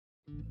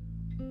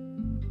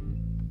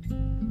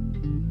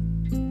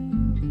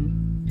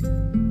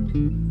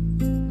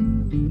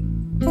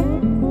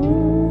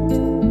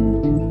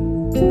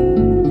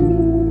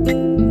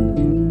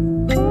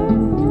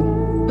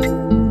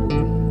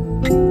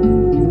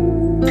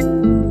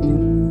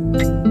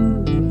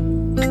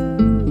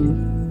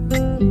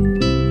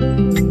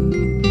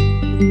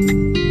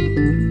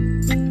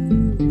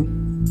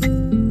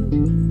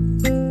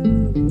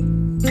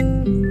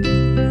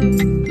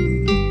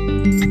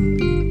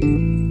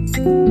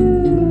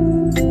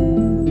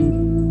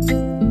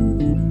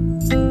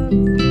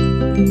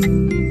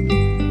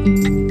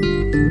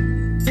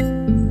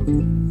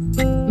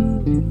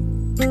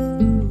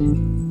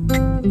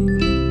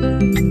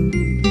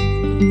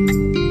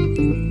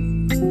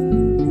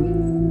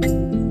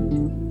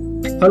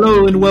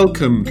Hello and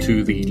welcome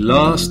to the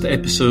last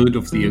episode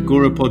of the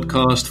Agora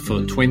podcast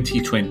for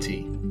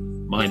 2020.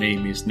 My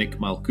name is Nick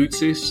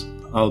Malkoutsis.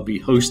 I'll be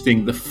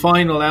hosting the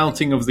final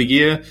outing of the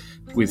year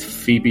with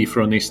Phoebe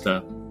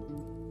Fronista.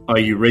 Are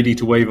you ready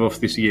to wave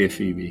off this year,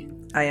 Phoebe?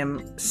 I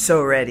am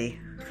so ready.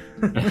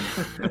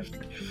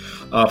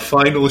 Our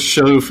final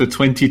show for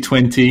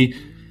 2020,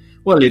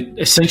 well, it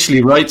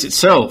essentially writes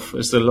itself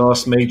as the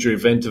last major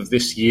event of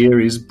this year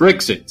is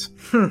Brexit.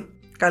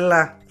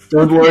 Kala.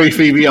 Don't worry,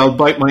 Phoebe, I'll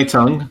bite my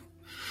tongue.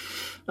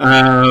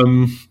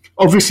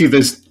 Obviously,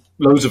 there's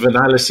loads of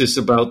analysis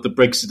about the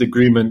Brexit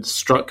agreement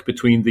struck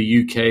between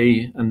the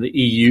UK and the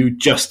EU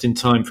just in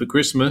time for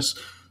Christmas.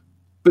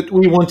 But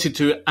we wanted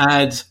to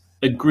add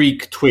a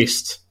Greek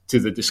twist to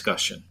the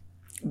discussion.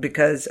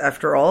 Because,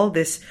 after all,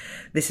 this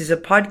is a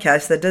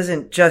podcast that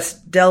doesn't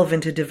just delve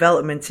into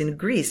developments in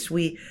Greece.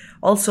 We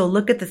also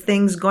look at the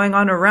things going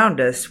on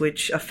around us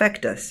which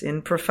affect us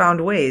in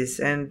profound ways,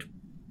 and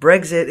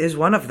Brexit is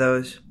one of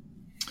those.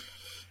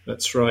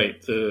 That's right.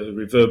 The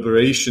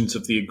reverberations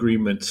of the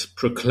agreement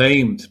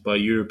proclaimed by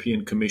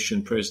European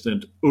Commission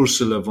President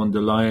Ursula von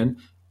der Leyen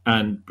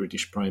and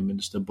British Prime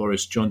Minister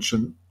Boris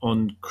Johnson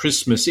on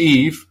Christmas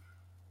Eve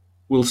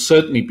will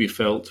certainly be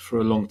felt for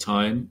a long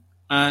time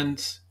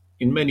and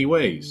in many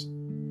ways.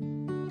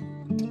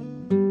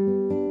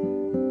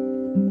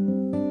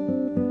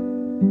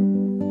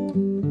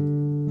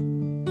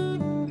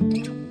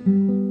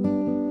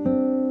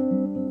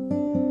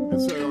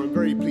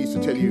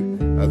 Tell you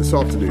this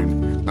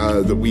afternoon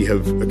that we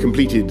have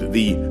completed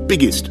the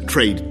biggest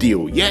trade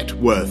deal yet,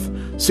 worth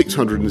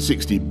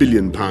 £660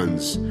 billion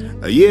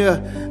a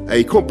year,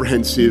 a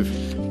comprehensive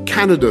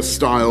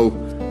Canada-style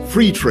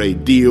free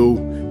trade deal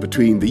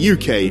between the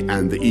UK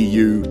and the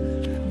EU,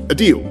 a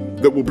deal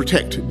that will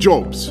protect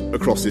jobs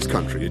across this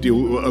country, a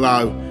deal that will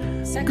allow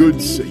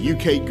goods,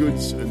 UK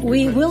goods.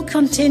 We will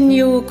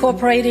continue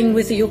cooperating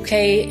with the UK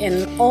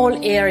in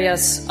all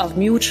areas of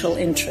mutual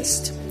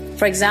interest.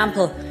 For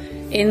example,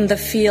 in the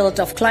field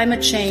of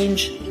climate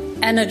change,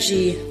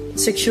 energy,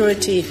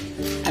 security,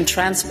 and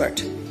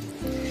transport.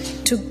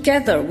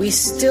 Together, we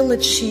still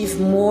achieve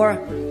more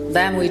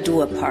than we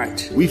do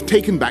apart. We've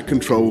taken back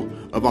control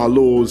of our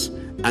laws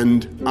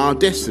and our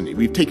destiny.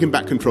 We've taken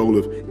back control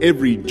of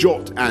every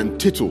jot and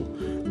tittle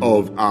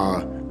of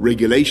our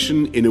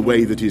regulation in a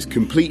way that is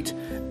complete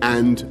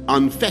and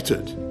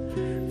unfettered.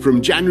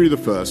 From January the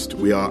 1st,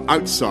 we are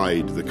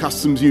outside the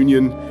customs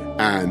union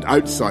and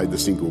outside the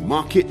single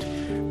market.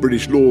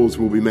 British laws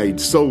will be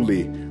made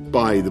solely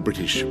by the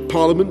British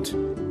Parliament,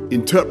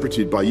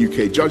 interpreted by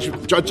UK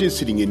judges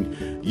sitting in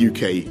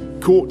UK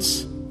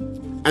courts,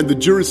 and the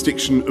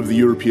jurisdiction of the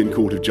European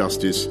Court of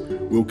Justice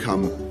will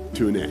come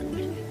to an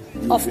end.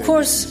 Of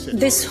course,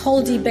 this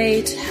whole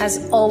debate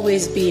has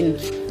always been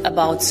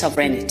about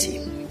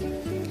sovereignty.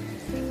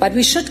 But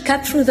we should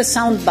cut through the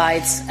sound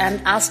bites and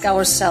ask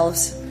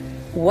ourselves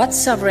what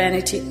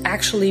sovereignty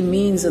actually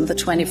means in the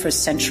 21st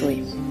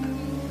century.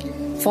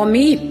 For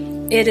me,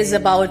 it is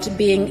about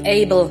being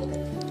able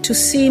to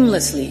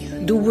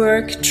seamlessly do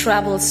work,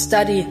 travel,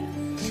 study,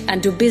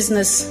 and do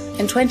business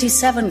in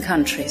 27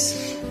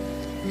 countries.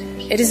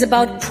 It is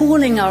about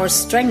pooling our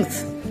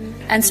strength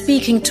and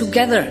speaking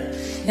together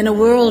in a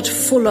world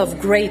full of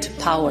great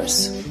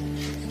powers.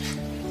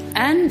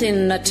 And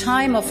in a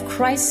time of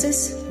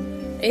crisis,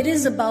 it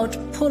is about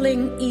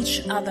pulling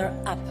each other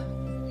up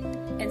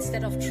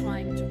instead of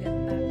trying to get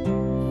back.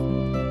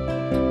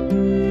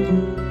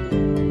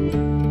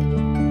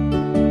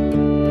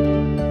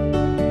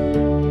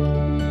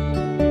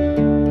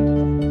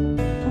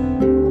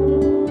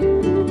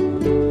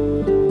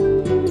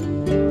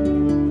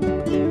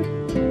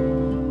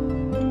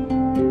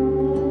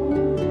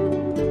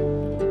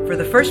 For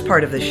the first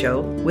part of the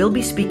show, we'll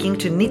be speaking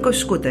to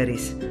Nikos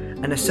Skouteris,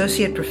 an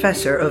associate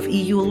professor of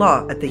EU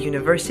law at the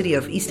University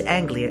of East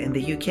Anglia in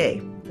the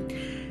UK.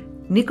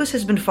 Nikos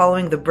has been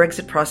following the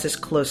Brexit process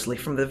closely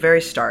from the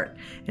very start,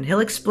 and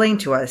he'll explain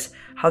to us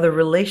how the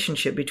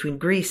relationship between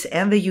Greece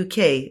and the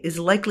UK is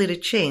likely to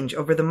change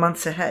over the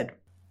months ahead.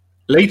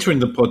 Later in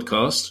the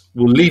podcast,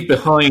 we'll leave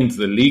behind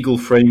the legal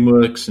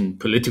frameworks and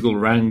political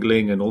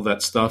wrangling and all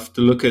that stuff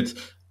to look at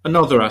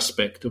another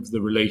aspect of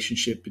the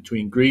relationship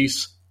between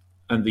Greece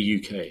and the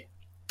UK.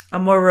 A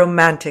more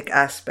romantic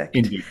aspect.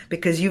 Indeed.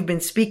 Because you've been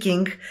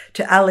speaking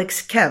to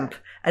Alex Kemp,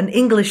 an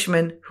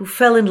Englishman who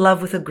fell in love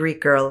with a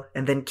Greek girl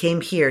and then came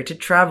here to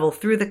travel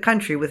through the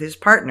country with his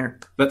partner.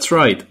 That's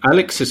right.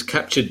 Alex has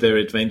captured their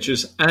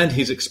adventures and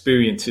his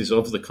experiences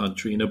of the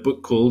country in a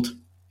book called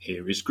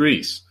Here is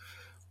Greece.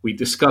 We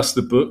discuss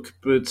the book,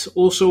 but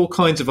also all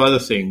kinds of other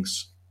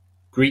things.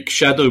 Greek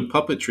shadow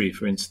puppetry,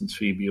 for instance,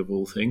 Phoebe, of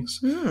all things.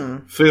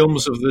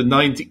 Films of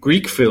the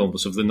Greek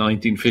films of the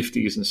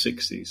 1950s and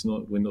 60s.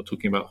 We're not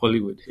talking about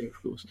Hollywood here,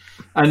 of course.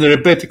 And the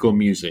rebetiko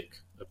music,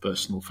 a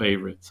personal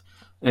favourite.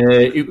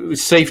 It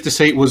was safe to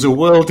say it was a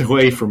world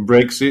away from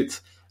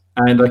Brexit,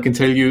 and I can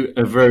tell you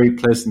a very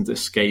pleasant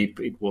escape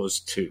it was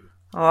too.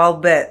 Oh, I'll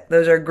bet.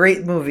 Those are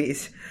great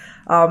movies.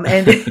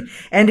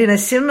 And in a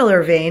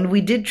similar vein,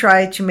 we did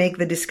try to make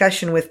the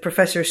discussion with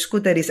Professor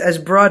Skouteris as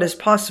broad as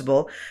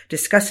possible,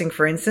 discussing,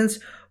 for instance,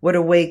 what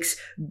awakes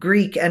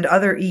Greek and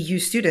other EU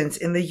students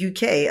in the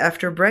UK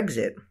after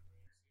Brexit.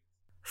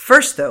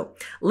 First, though,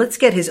 let's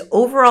get his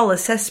overall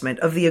assessment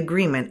of the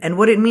agreement and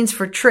what it means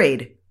for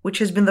trade, which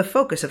has been the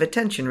focus of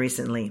attention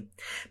recently.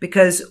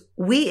 Because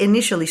we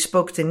initially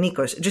spoke to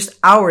Nikos just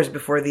hours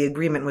before the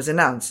agreement was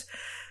announced.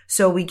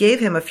 So we gave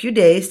him a few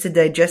days to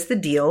digest the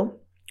deal,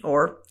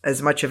 or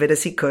as much of it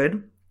as he could. I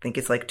think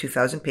it's like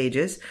 2,000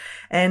 pages.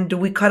 And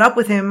we caught up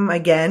with him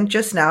again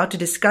just now to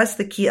discuss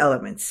the key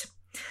elements.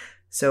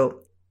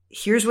 So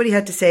here's what he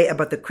had to say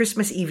about the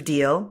Christmas Eve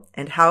deal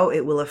and how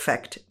it will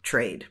affect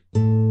trade.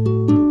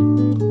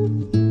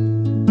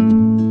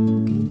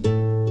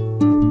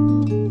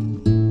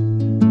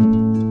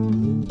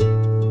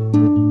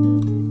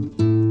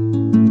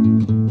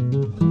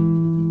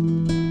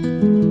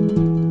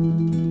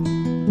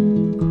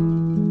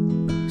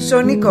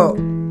 So Nico,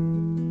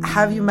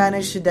 have you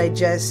managed to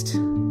digest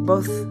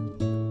both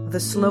the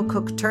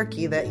slow-cooked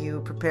turkey that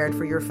you prepared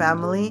for your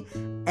family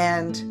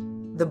and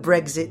the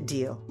Brexit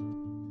deal?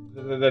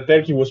 The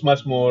turkey was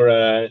much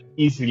more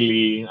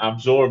easily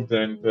absorbed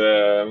and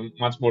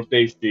much more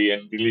tasty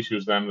and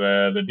delicious than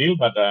the deal.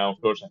 But of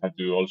course, I had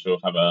to also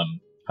have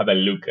a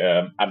look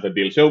at the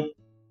deal. So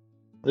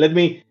let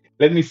me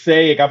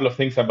say a couple of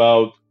things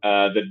about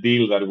the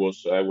deal that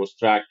was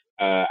struck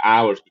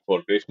hours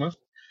before Christmas.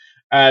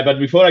 But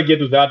before I get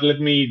to that,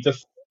 let me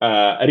just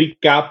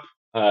recap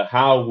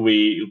how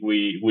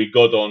we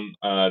got on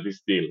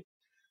this deal.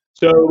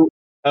 So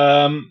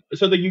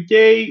the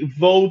UK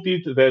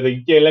voted,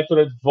 the UK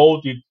electorate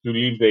voted to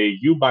leave the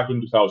EU back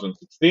in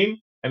 2016,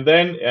 and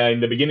then in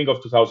the beginning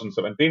of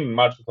 2017, in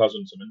March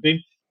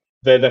 2017,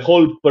 the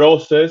whole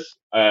process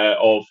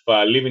of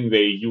leaving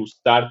the EU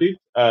started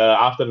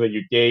after the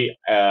UK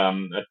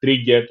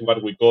triggered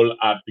what we call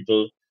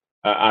Article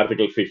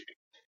 50.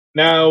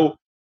 Now,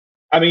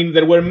 I mean,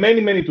 there were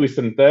many twists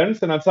and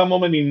turns, and at some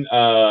moment in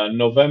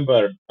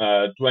November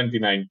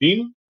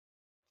 2019,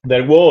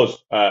 there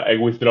was a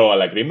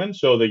withdrawal agreement.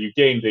 So the UK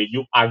and the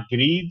EU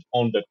agreed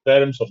on the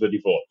terms of the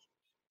divorce.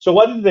 So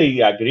what did they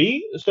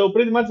agree? So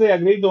pretty much they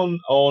agreed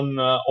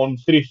on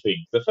three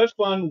things. The first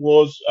one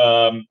was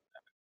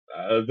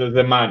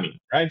the money,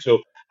 right?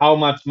 So how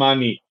much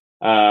money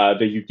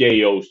the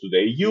UK owes to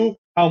the EU,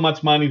 how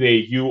much money the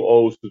EU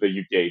owes to the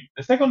UK.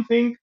 The second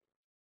thing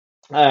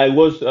had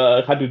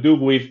to do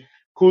with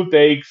who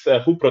protects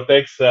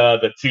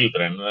the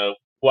children.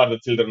 Who are the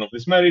children of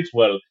this marriage?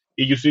 Well,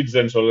 EU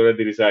citizens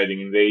already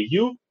residing in the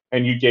EU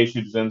and UK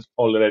citizens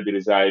already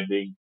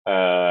residing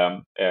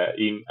in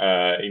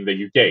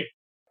the UK.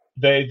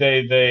 They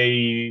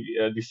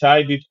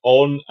decided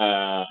on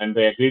and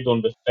they agreed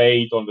on the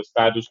fate, on the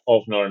status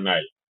of Northern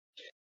Ireland.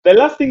 The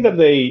last thing that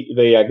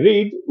they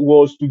agreed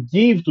was to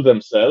give to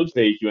themselves,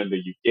 the EU and the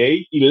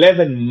UK,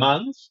 11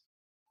 months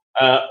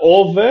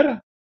over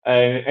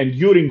and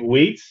during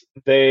which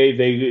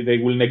they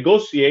will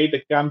negotiate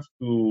and come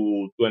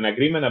to an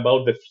agreement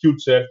about the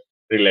future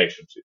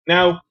relationship.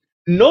 Now,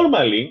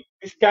 normally,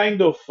 this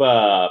kind of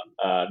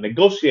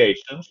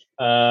negotiations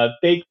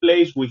take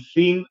place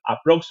within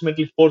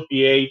approximately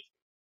 48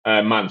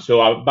 months,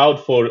 so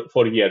about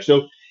 4 years.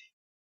 So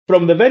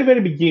from the very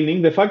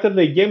beginning, the fact that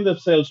they gave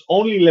themselves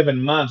only 11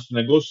 months to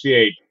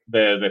negotiate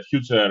the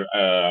future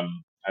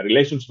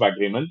relationship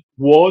agreement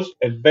was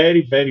a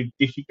very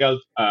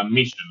difficult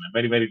mission,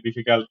 a very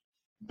difficult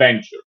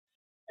venture.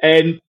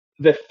 And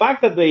the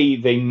fact that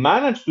they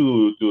managed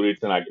to reach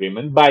an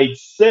agreement by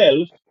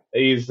itself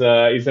is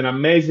an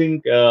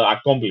amazing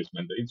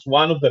accomplishment. It's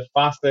one of the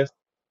fastest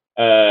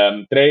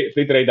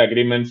free trade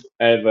agreements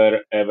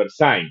ever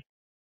signed.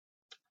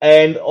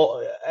 And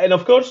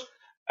of course,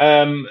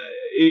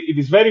 it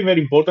is very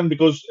important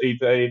because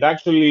it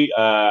actually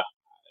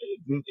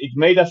it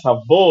made us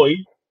avoid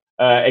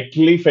a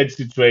cliff edge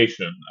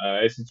situation,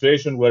 a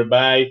situation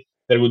whereby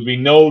there would be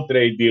no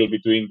trade deal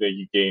between the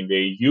UK and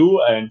the EU,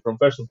 and from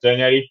 1st of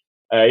January,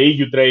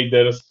 EU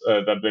traders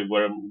that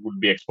would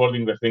be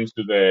exporting the things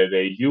to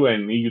the EU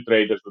and EU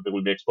traders that they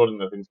would be exporting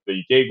the things to the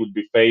UK would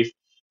be faced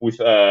with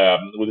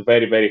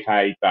very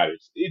high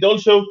tariffs. It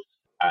also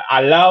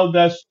allowed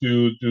us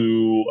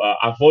to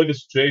avoid a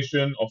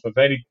situation of a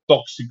very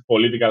toxic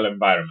political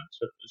environment.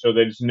 So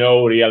there is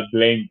no real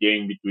blame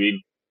game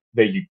between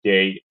the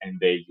UK and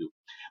the EU.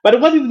 But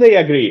what if they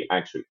agree,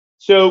 actually?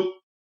 So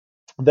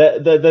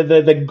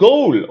the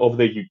goal of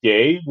the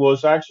UK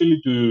was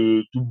actually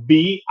to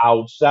be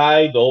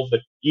outside of the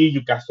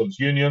EU customs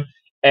union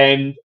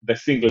and the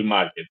single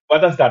market. What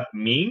does that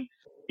mean?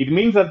 It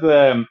means that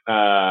the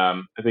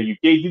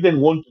UK didn't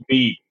want to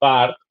be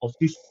part of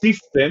this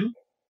system,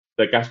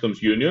 the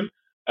customs union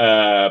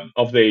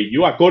of the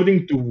EU,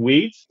 according to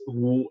which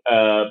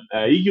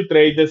EU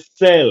traders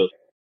sell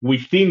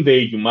within the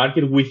EU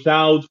market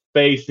without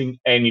facing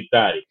any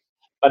tariff.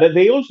 But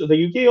the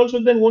UK also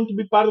then want to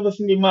be part of the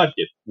single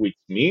market, which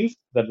means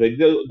that they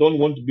don't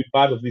want to be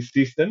part of this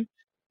system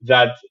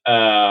that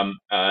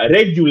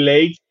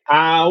regulates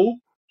how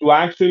to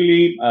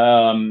actually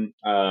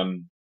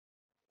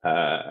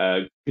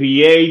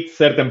create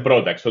certain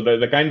products. So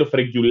the kind of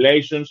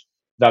regulations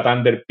that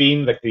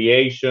underpin the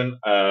creation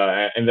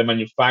and the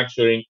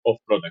manufacturing of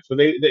products. So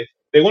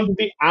they want to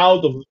be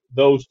out of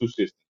those two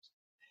systems.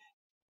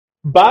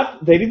 But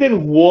they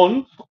didn't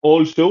want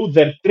also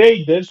their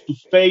traders to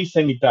face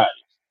any tariffs.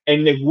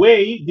 And in a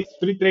way, this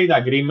free trade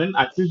agreement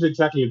achieves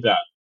exactly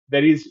that.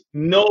 There is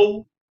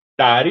no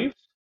tariff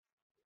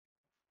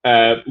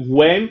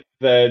when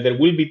there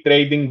will be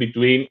trading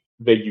between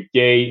the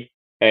UK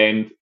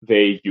and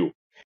the EU.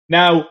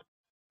 Now,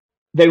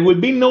 there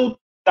will be no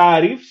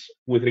tariffs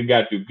with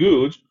regard to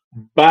goods,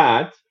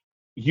 but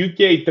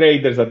UK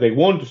traders that they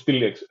want to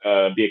still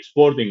be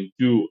exporting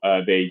to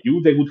the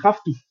EU, they would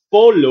have to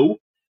follow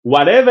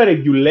whatever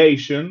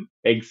regulation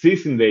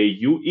exists in the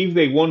EU if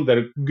they want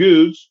their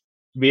goods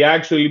to be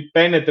actually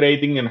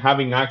penetrating and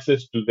having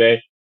access to the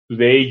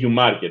EU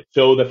market.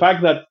 So the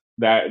fact that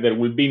there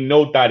will be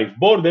no tariff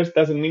borders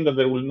doesn't mean that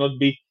there will not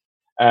be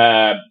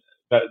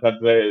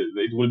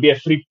it will be a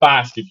free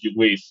pass, if you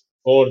wish,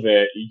 for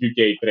the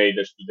UK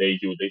traders to the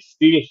EU. They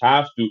still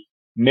have to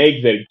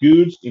make their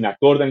goods in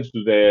accordance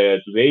to the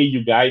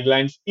EU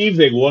guidelines if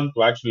they want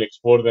to actually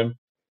export them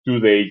to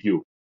the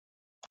EU.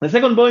 The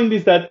second point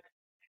is that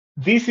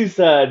this is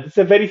a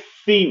very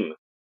thin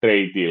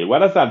trade deal. What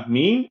does that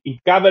mean? It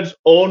covers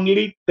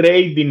only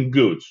trade in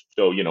goods.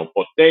 So,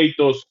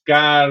 potatoes,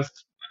 cars,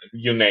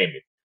 you name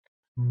it.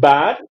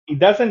 But it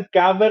doesn't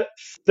cover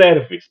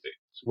services.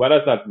 What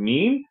does that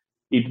mean?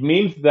 It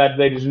means that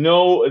there is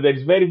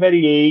very,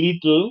 very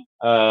little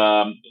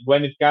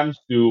when it comes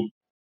to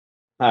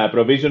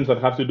provisions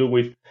that have to do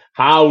with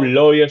how UK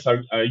lawyers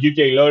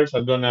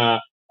are going to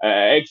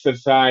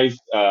exercise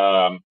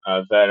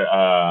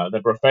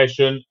their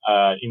profession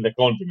in the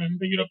continent,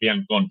 the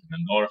European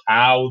continent, or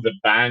how the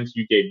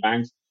UK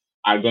banks,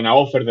 are going to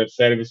offer their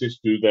services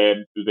to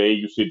the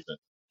EU citizens.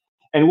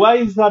 And why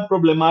is that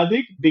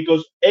problematic?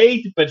 Because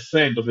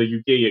 80% of the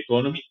UK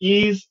economy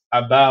is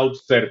about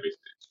services.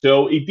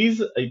 So it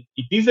is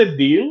a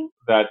deal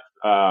that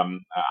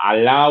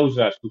allows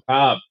us to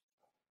have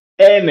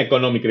an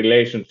economic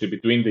relationship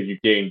between the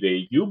UK and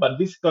the EU, but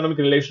these economic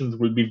relations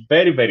will be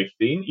very, very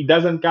thin. It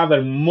doesn't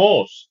cover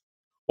most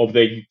of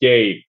the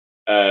UK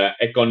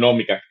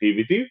economic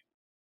activity.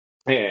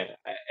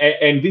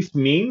 And this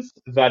means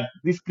that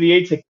this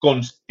creates a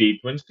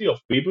constituency of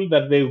people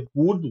that they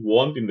would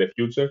want in the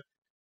future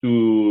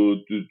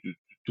to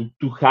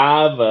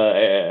have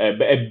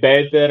a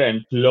better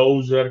and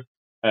closer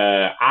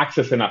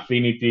access and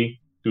affinity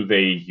to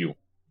the EU.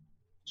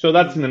 So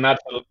that's in a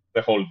nutshell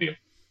the whole deal.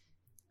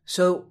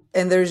 So,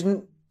 and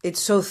it's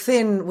so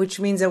thin, which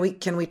means that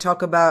we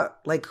talk about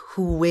like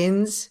who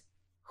wins,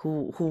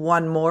 who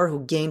won more,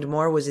 who gained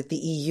more? Was it the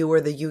EU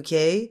or the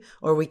UK,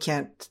 or we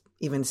can't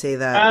even say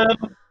that?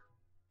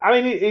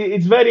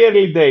 It's very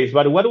early days,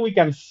 but what we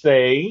can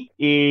say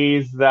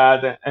is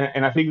that,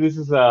 and I think this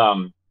is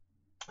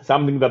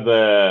something that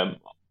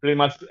pretty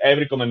much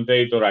every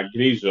commentator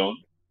agrees on,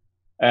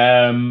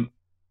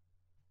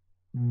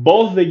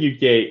 both the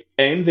UK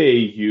and the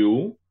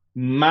EU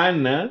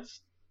managed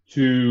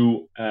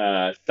to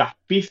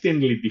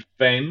sufficiently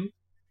defend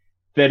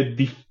their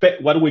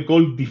what we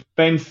call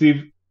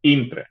defensive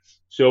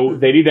interests. So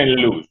they didn't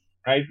lose,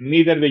 right?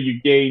 Neither the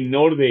UK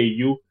nor the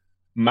EU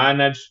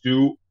managed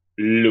to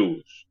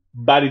lose.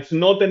 But it's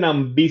not an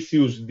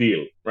ambitious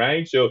deal,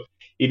 right? So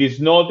it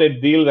is not a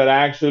deal that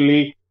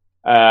actually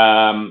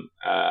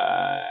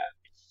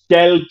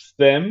helps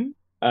them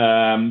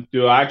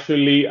to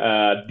actually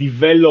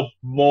develop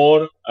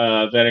more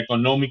their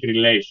economic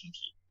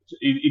relationships.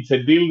 It's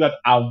a deal that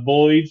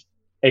avoids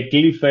a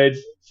cliff edge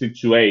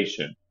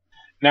situation.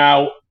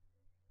 Now,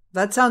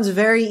 that sounds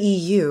very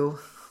EU.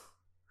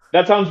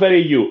 That sounds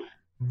very EU.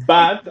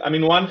 But,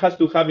 one has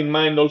to have in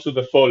mind also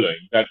the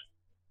following, that,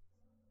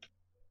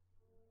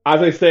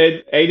 as I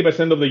said,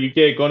 80% of the UK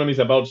economy is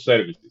about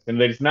services, and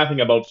there is nothing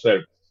about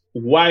services.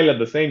 While at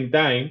the same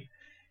time,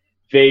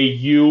 the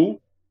EU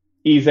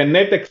is a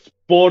net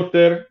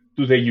exporter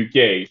to the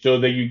UK. So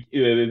the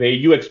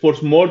EU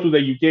exports more to the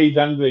UK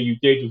than the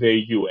UK to the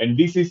EU. And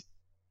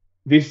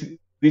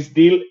this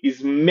deal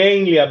is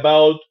mainly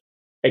about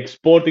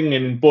exporting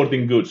and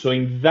importing goods. So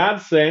in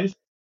that sense,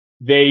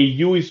 the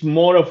EU is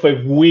more of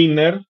a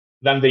winner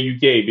than the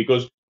UK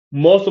because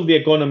most of the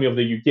economy of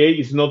the UK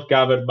is not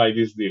covered by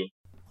this deal.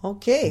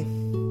 Okay.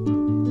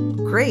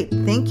 Great.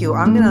 Thank you.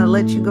 I'm going to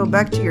let you go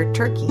back to your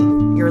turkey,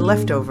 your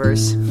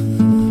leftovers.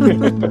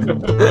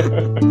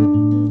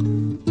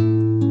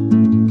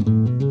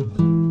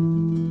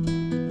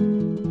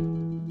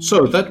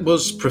 So that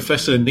was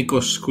Professor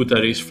Nikos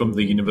Skoutaris from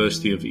the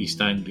University of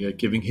East Anglia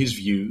giving his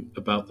view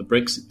about the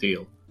Brexit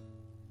deal.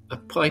 A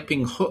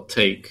piping hot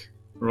take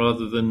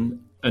rather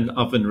than an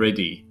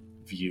oven-ready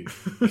view,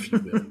 if you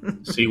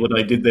will. See what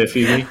I did there,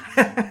 Phoebe?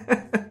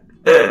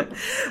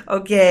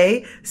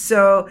 Okay,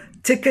 so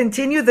to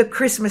continue the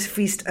Christmas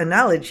feast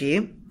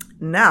analogy,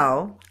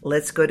 now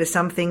let's go to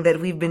something that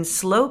we've been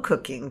slow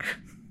cooking.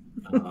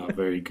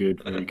 Very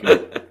good, very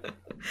good.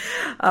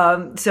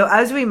 So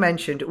as we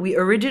mentioned, we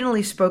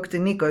originally spoke to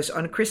Nikos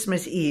on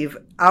Christmas Eve,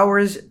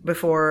 hours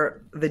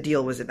before the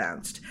deal was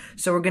announced.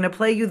 So we're going to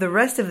play you the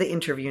rest of the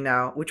interview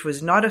now, which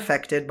was not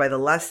affected by the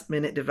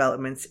last-minute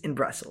developments in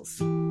Brussels.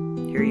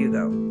 Here you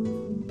go.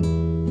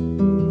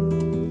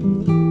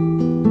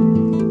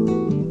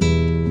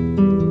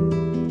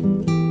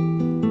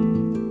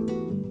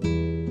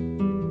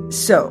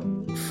 So,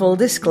 full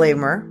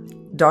disclaimer,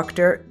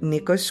 Dr.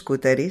 Nikos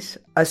Skoutaris,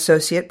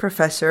 Associate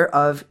Professor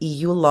of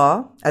EU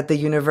Law at the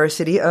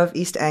University of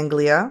East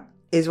Anglia,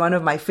 is one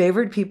of my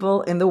favorite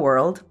people in the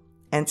world.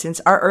 And since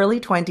our early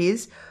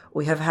 20s,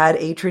 we have had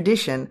a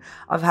tradition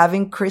of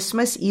having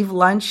Christmas Eve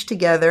lunch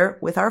together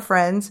with our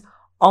friends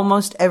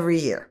almost every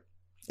year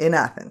in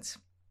Athens.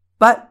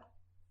 But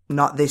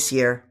not this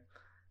year.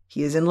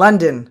 He is in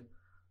London,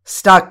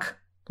 stuck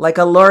like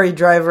a lorry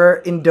driver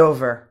in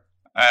Dover.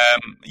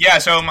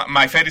 So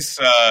my fate is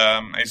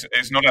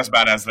not as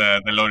bad as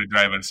the lorry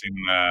drivers in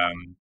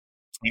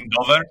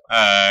Dover.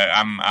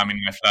 I'm in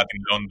my flat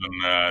in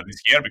London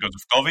this year because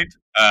of COVID.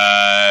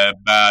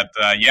 But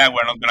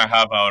we're not gonna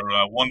have our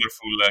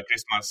wonderful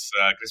Christmas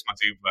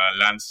Eve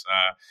lunch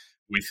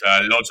with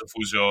lots of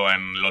ouzo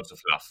and lots of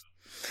laugh.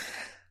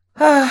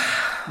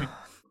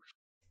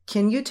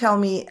 Can you tell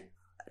me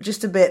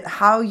just a bit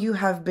how you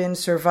have been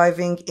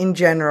surviving in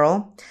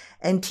general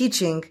and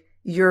teaching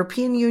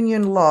European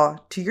Union law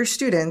to your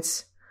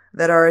students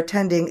that are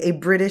attending a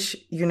British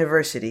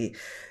university?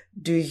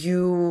 Do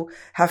you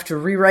have to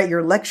rewrite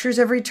your lectures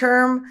every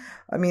term?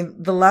 I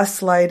mean, the last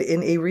slide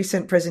in a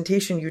recent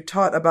presentation you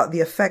taught about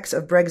the effects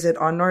of Brexit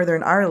on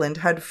Northern Ireland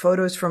had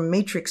photos from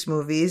Matrix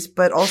movies,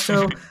 but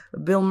also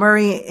Bill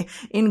Murray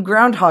in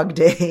Groundhog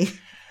Day.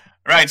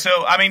 Right. So,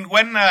 I mean,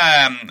 when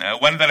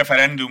the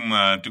referendum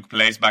took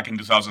place back in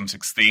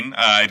 2016,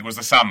 it was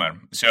the summer.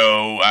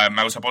 So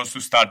I was supposed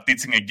to start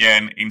teaching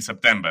again in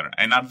September.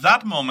 And at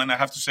that moment, I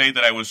have to say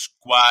that I was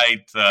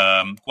quite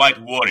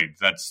worried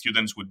that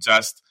students would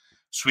just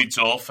switch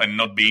off and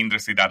not be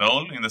interested at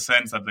all, in the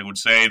sense that they would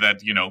say that,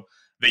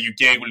 the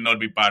UK will not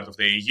be part of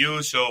the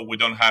EU, so we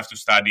don't have to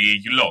study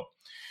EU law.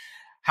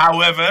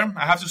 However,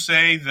 I have to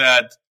say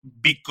that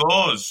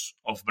because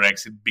of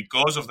Brexit,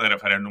 because of the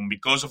referendum,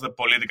 because of the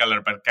political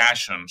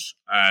repercussions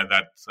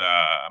that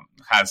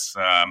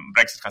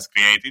Brexit has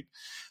created,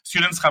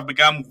 students have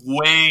become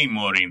way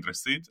more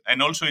interested,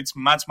 and also it's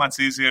much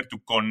easier to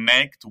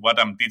connect what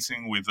I'm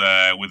teaching with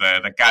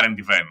the current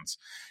events.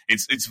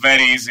 It's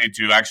very easy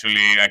to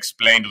actually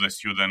explain to the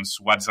students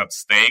what's at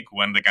stake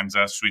when they can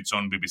just switch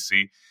on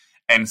BBC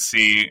and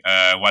see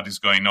what is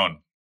going on.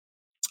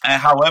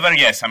 However,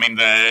 yes, I mean,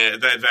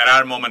 there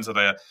are moments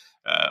that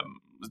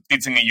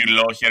teaching EU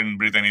law here in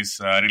Britain is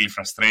really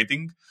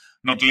frustrating,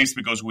 not least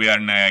because we are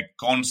in a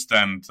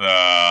constant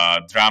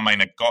drama,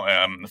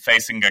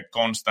 facing a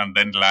constant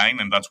deadline,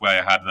 and that's why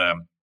I had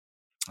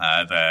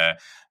the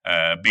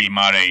Bill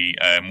Murray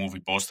movie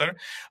poster,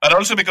 but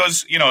also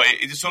because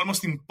it is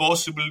almost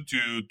impossible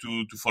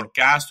to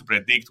forecast, to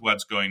predict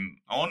what's going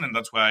on, and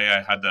that's why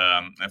I had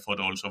a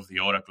photo also of the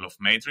Oracle of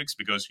Matrix,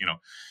 because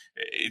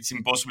it's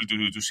impossible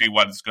to see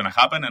what's going to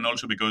happen, and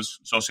also because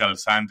social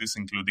scientists,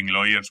 including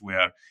lawyers, we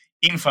are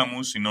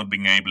infamous in not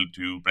being able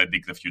to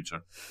predict the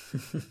future.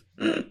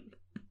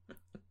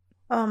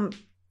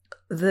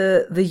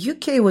 The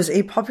UK was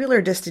a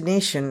popular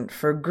destination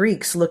for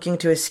Greeks looking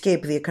to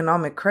escape the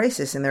economic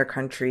crisis in their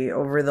country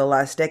over the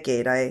last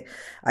decade. I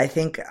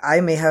think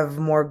I may have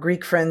more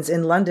Greek friends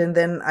in London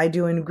than I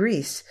do in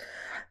Greece.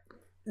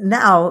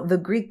 Now, the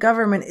Greek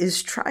government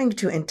is trying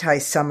to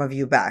entice some of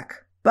you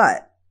back.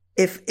 But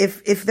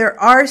if there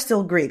are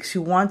still Greeks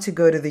who want to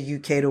go to the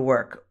UK to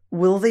work,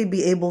 will they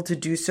be able to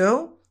do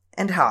so?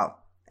 And how?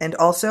 And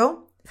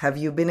also, have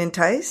you been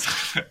enticed?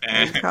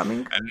 Are you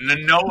coming?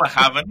 No, I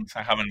haven't.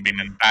 I haven't been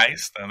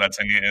enticed. That's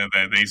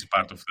the easy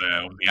part of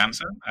the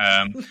answer.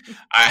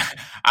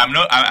 I'm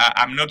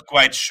not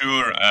quite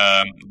sure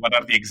what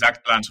are the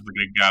exact plans of the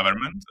Greek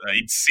government.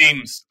 It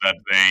seems that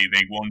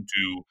they want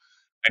to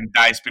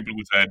entice people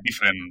with a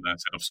different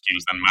set of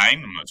skills than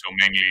mine. So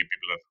mainly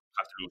people that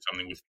have to do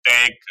something with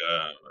tech,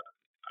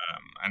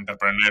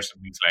 entrepreneurs,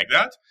 and things like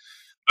that.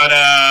 But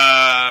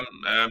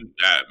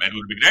it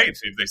would be great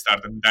if they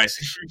started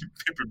enticing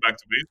people back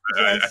to Greece.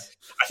 Yes.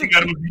 I think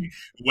that would be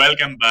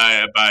welcomed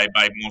by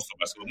most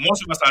of us.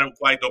 Most of us are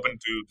quite open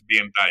to be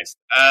enticed.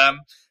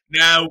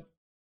 Now,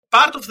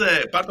 part of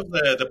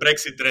the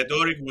Brexit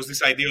rhetoric was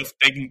this idea of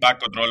taking back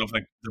control of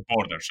the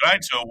borders,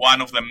 right? So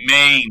one of the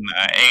main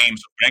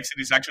aims of Brexit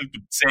is actually to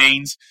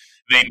change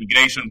the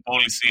immigration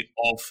policy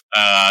of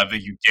the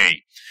UK.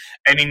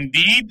 And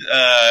indeed,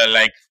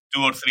 like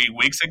 2 or 3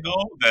 weeks ago,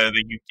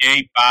 the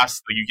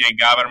UK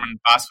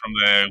government passed from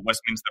the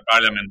Westminster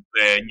Parliament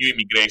the new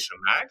Immigration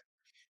Act,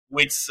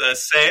 which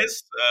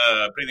says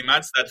pretty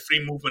much that free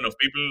movement of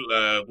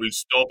people will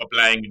stop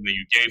applying in the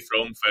UK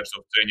from 1st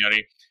of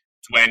January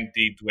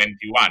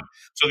 2021.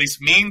 So this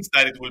means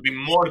that it will be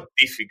more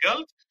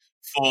difficult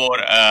for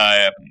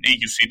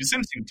EU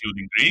citizens,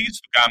 including Greece,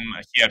 to come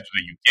here to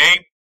the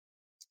UK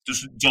to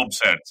job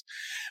search.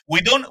 We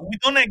don't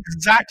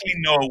exactly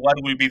know what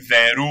will be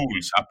the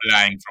rules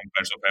applying from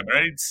 1st of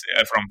February.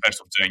 From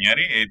 1st of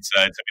January. It's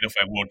a bit of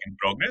a work in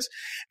progress.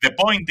 The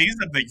point is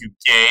that the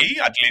UK,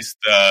 at least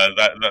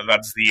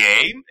that's the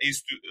aim,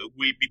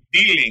 will be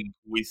dealing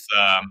with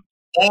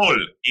all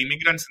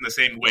immigrants in the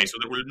same way. So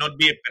there will not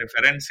be a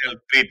preferential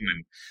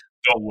treatment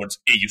towards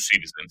EU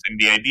citizens. And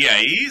the idea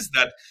is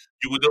that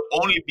you would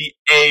only be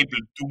able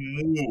to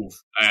move,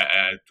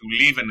 to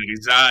live and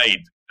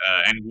reside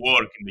and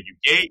work in the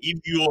UK if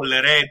you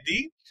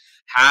already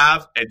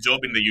have a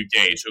job in the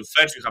UK. So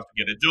first you have to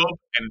get a job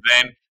and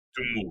then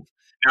to move.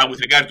 Now, with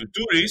regard to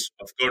tourists,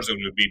 of course, there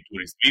will be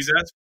tourist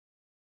visas.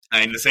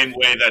 In the same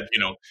way that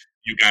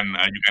you can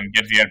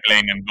get the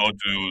airplane and go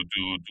to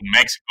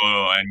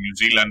Mexico and New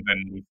Zealand,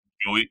 and with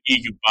your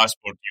EU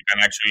passport you can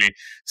actually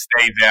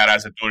stay there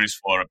as a tourist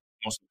for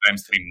most of the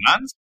times 3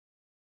 months.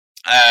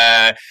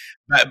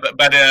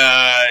 But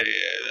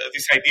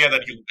this idea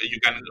that you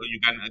can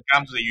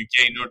come to the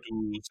UK in order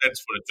to search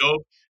for a job,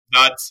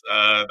 that's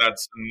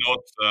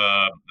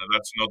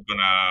not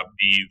gonna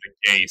be the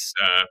case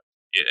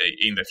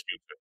in the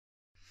future.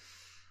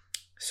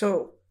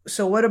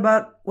 So what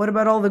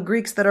about all the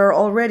Greeks that are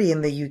already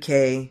in the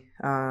UK?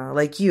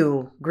 Like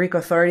you, Greek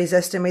authorities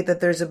estimate that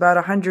there's about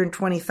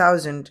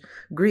 120,000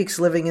 Greeks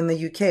living in the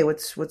UK.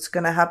 What's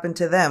going to happen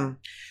to them?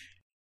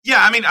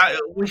 Yeah, I mean,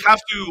 we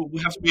have to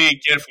be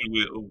careful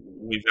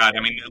with that. I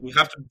mean, we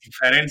have to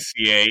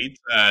differentiate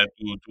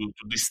to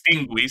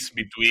distinguish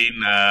between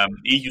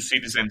EU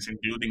citizens,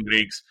 including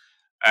Greeks,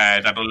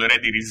 that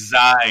already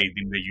reside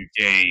in the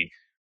UK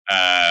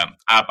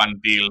up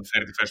until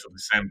 31st of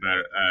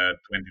December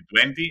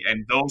 2020,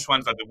 and those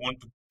ones that want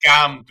to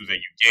come to the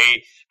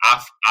UK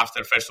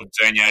after 1st of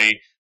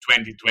January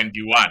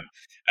 2021.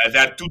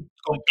 There are two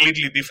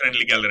completely different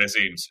legal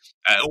regimes.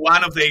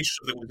 One of the issues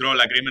of the withdrawal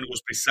agreement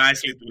was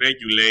precisely to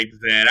regulate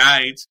the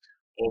rights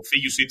of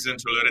EU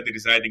citizens already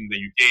residing in the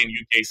UK and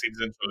UK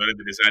citizens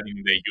already residing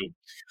in the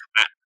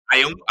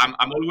EU.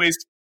 I'm always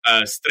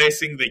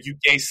stressing the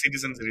UK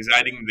citizens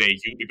residing in the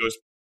EU because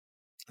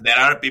there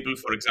are people,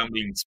 for example,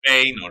 in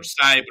Spain or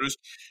Cyprus.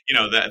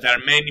 There are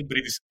many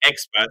British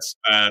expats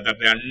that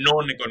they are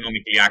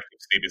non-economically active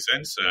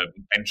citizens,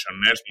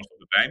 pensioners most of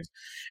the time,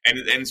 and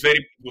it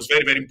was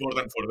very, very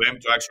important for them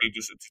to actually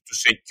to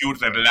secure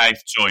their life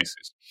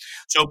choices.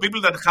 So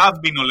people that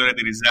have been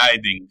already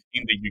residing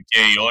in the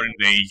UK or in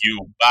the EU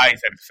by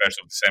 31st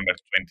of December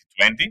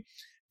 2020,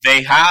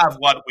 they have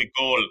what we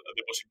call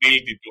the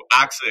possibility to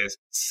access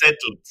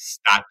settled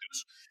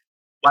status.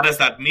 What does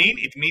that mean?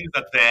 It means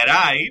that their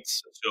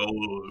rights, so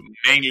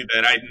mainly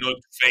the right not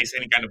to face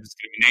any kind of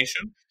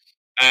discrimination,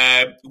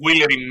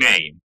 will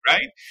remain,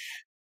 right?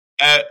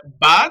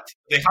 But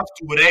they have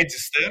to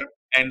register,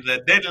 and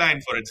the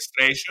deadline for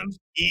registration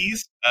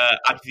is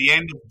at the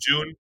end of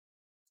June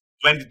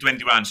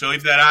 2021. So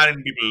if there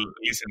aren't people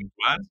listening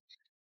to us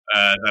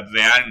that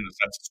they are in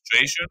such a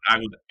situation, I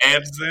would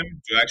urge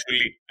them to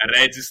actually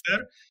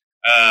register.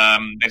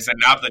 There's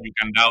an app that you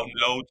can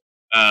download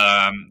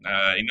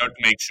in order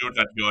to make sure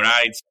that your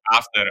rights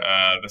after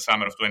the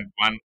summer of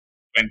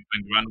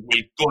 2021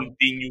 will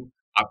continue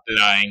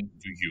applying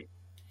to you.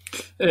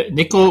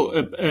 Nico,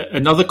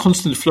 another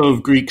constant flow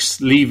of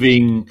Greeks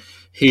leaving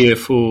here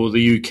for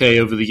the UK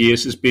over the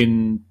years has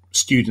been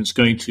students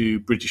going to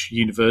British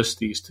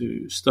universities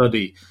to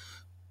study.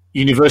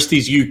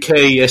 Universities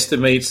UK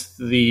estimates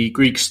the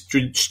Greek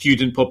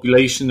student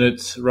population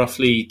at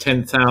roughly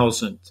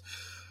 10,000.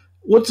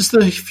 What does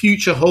the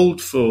future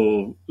hold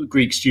for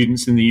Greek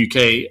students in the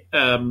UK?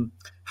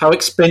 How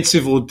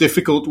expensive or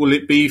difficult will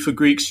it be for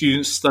Greek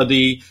students to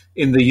study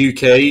in the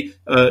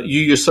UK? You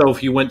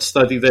yourself, you went to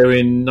study there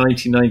in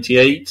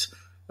 1998.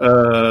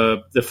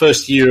 The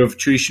first year of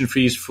tuition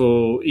fees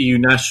for EU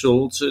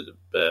nationals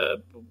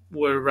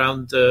were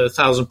around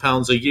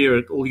 £1,000 a year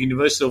at all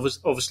universities.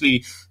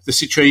 Obviously, the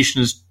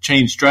situation has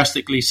changed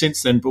drastically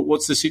since then. But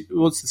what's the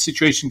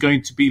situation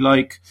going to be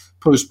like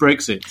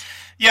post-Brexit?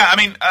 Yeah, I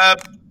mean,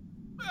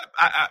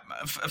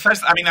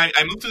 First,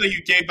 I moved to the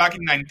UK back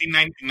in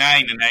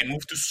 1999, and I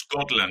moved to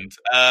Scotland.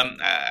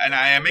 And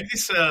I make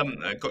this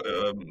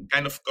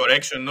kind of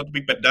correction, not to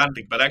be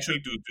pedantic, but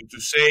actually to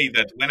say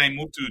that when I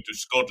moved to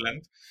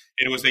Scotland,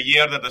 it was the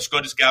year that the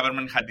Scottish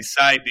government had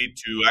decided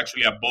to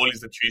actually abolish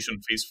the tuition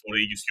fees for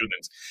EU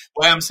students.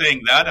 Why I'm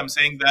saying that? I'm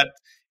saying that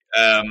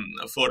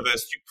for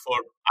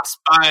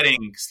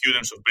aspiring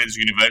students of British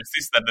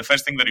universities, that the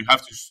first thing that you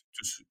have to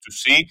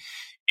see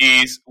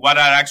is what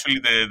are actually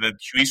the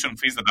tuition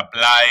fees that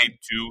apply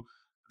to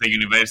the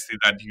university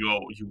that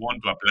you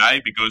want to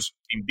apply, because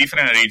in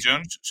different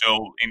regions,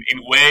 so in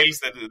Wales,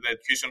 the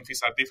tuition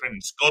fees are different.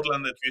 In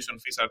Scotland, the tuition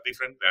fees are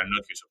different. There are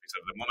no tuition fees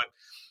at the moment.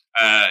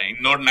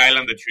 In Northern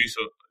Ireland, the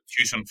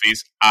tuition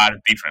fees are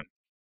different.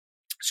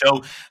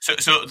 So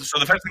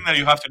the first thing that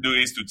you have to do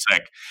is to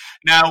check.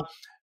 Now,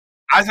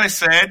 as I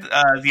said,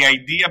 the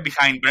idea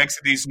behind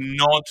Brexit is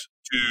not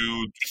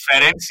to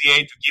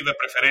differentiate, to give a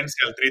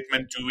preferential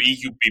treatment to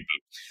EU people.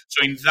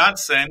 So in that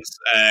sense,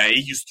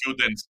 EU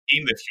students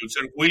in the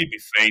future will be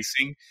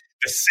facing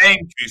the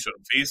same tuition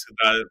fees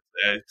that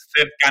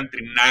third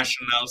country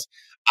nationals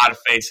are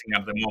facing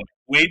at the moment,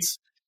 which,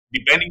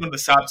 depending on the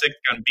subject,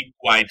 can be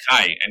quite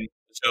high. And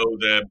so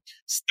the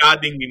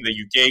studying in the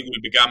UK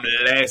will become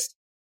less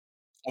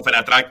of an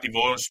attractive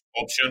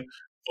option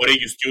for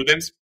EU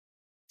students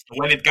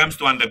when it comes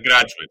to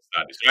undergraduate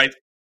studies, right?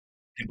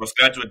 In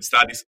postgraduate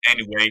studies,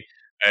 anyway,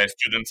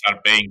 students are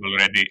paying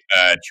already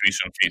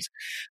tuition fees.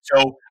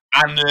 So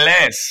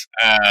unless,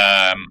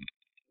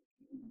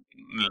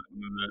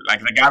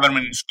 like the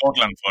government in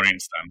Scotland, for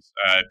instance,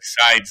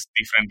 decides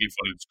differently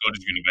for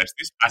Scottish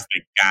universities, as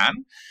they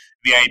can,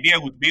 the idea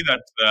would be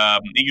that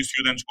EU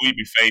students will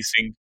be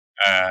facing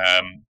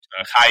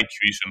high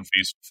tuition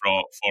fees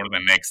for the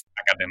next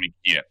academic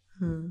year.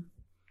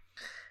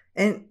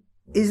 And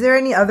is there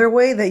any other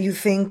way that you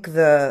think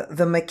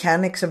the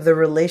mechanics of the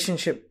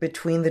relationship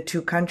between the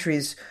two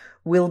countries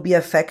will be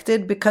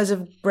affected because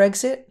of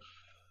Brexit?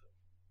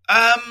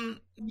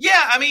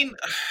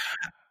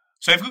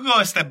 So if we go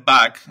a step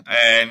back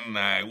and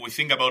we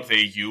think about the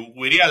EU,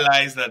 we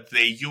realize that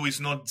the EU is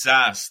not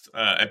just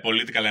a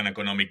political and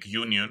economic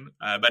union,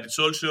 but it's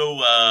also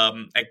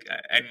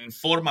an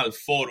informal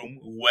forum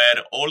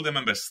where all the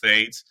member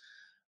states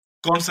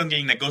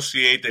constantly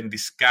negotiate and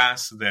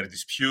discuss their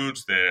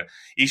disputes, their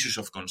issues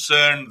of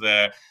concern,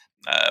 the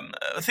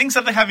things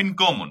that they have in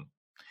common.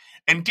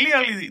 And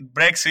clearly,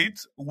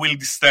 Brexit will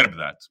disturb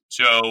that.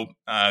 So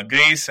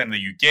Greece and the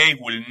UK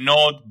will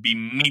not be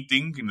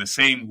meeting in the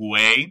same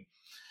way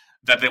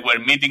that they were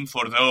meeting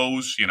for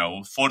those,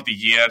 40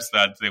 years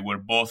that they were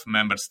both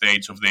member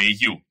states of the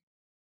EU.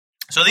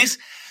 So this,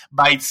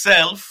 by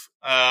itself,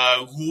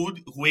 will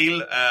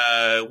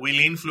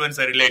influence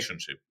the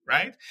relationship,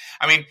 right?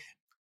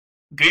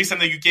 Greece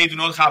and the UK do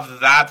not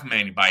have that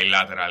many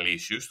bilateral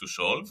issues to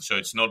solve. So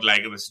it's not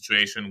like the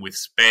situation with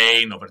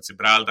Spain over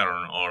Gibraltar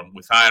or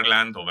with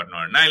Ireland over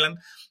Northern Ireland.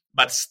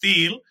 But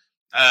still,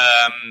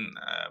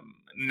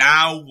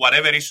 now,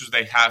 whatever issues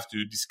they have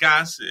to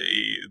discuss,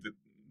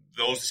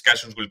 those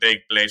discussions will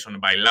take place on a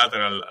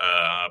bilateral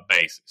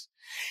basis.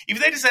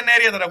 If there is an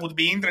area that I would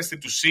be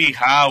interested to see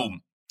how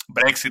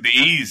Brexit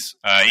is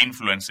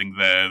influencing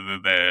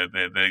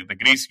the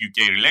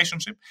Greece-UK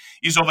relationship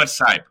is over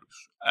Cyprus.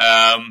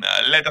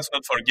 Let us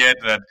not forget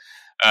that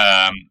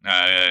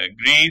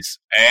Greece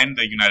and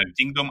the United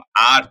Kingdom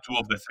are two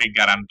of the three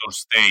guarantor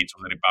states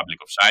of the Republic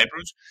of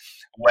Cyprus.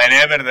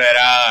 Whenever there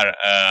are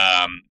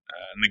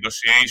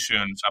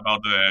negotiations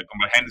about the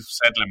comprehensive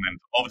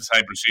settlement of the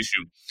Cyprus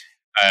issue,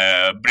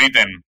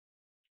 Britain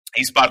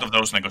is part of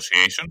those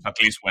negotiations, at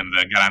least when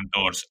the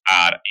guarantors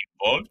are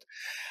involved.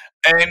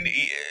 And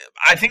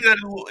I think that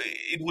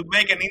it would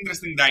make an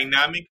interesting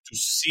dynamic to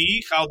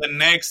see how the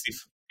next,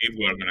 if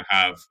we're going to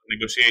have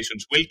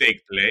negotiations, will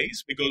take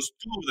place, because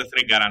two of the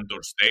three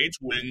guarantor states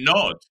will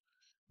not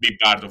be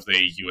part of the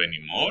EU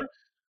anymore.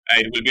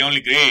 It will be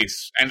only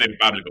Greece and the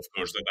Republic, of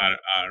course, that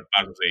are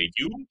part of the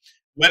EU.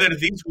 Whether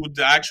this would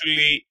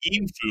actually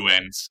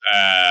influence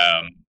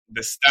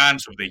the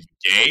stance of the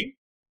UK,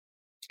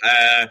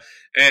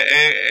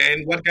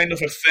 and what kind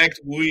of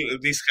effect will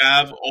this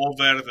have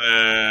over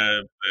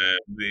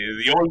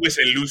the always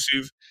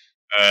elusive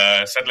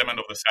settlement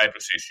of the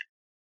Cyprus issue?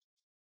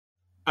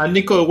 And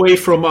Nico, away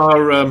from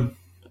our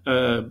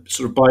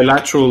sort of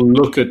bilateral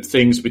look at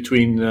things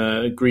between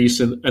Greece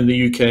and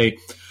the UK,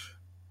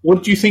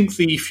 what do you think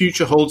the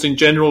future holds in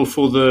general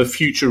for the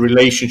future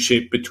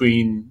relationship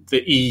between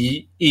the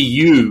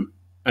EU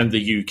and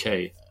the UK?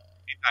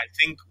 I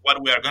think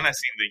what we are going to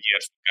see in the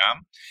years to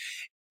come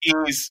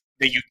is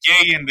the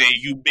UK and the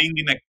EU being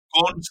in a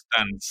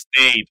constant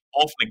state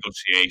of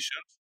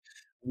negotiations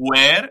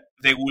where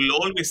they will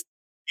always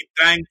be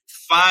trying to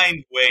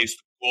find ways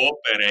to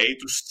cooperate,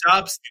 to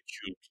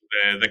substitute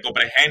the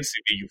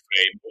comprehensive EU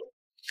framework.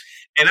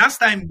 And as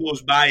time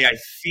goes by, I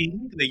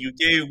think the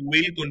UK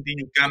will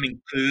continue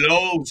coming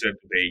closer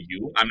to the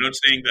EU. I'm not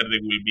saying that they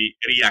will be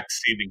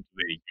re-acceding to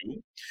the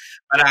EU,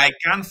 but I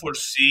can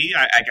foresee,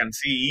 I can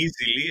see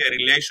easily a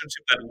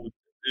relationship that would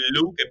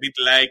look a bit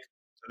like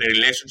the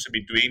relationship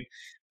between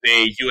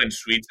the EU and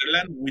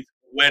Switzerland,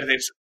 where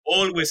there's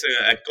always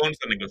a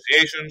constant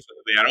negotiations.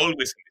 They are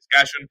always in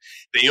discussion.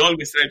 They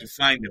always try to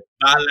find a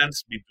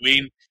balance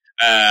between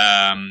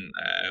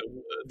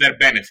their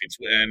benefits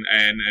and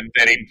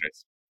their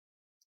interests.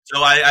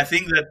 So I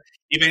think that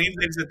even if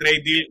there is a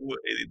trade deal,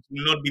 it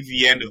will not be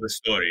the end of the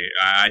story.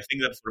 I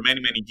think that for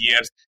many, many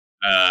years,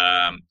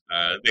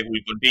 they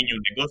will continue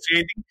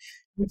negotiating,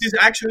 which is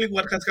actually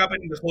what has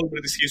happened in the whole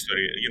British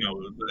history. You know,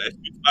 a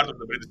huge part of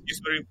the British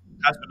history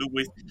has to do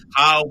with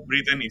how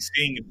Britain is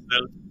seeing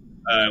itself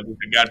with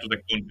regard to the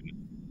continent.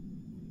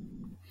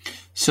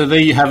 So there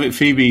you have it,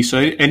 Phoebe. So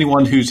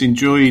anyone who's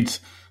enjoyed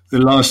the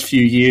last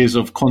few years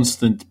of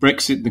constant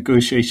Brexit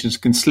negotiations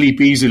can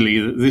sleep easily.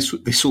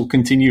 This will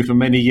continue for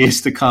many years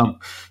to come.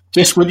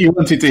 Just what you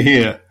wanted to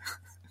hear.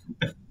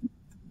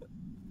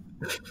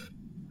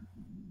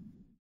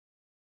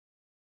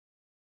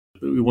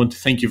 We want to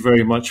thank you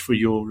very much for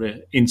your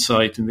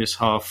insight in this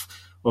half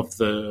of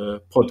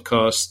the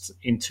podcast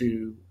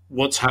into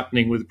what's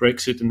happening with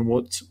Brexit and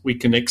what we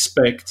can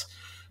expect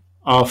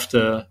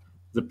after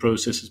the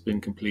process has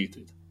been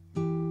completed.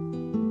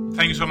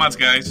 Thank you so much,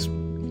 guys.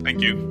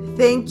 Thank you.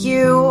 Thank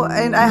you.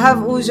 And I have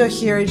Uzo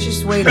here,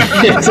 just waiting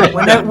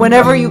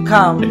whenever you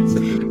come.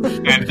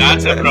 And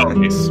that's a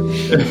promise.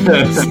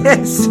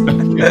 Yes.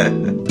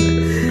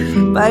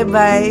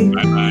 Bye-bye.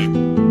 Bye-bye.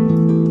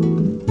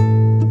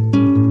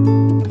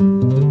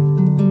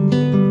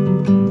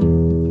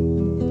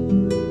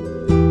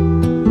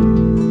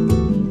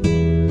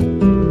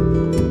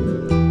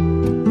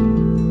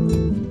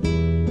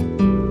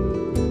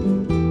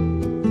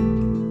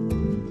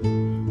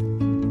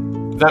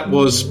 That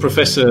was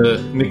Professor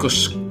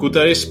Nikos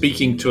Skoutaris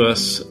speaking to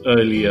us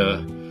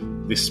earlier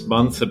this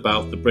month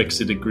about the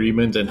Brexit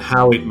agreement and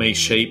how it may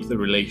shape the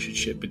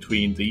relationship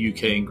between the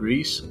UK and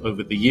Greece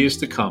over the years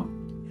to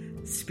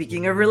come.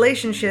 Speaking of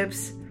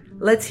relationships,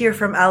 let's hear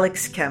from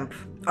Alex Kemp,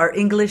 our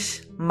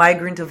English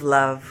migrant of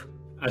love.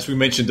 As we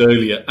mentioned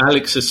earlier,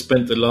 Alex has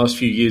spent the last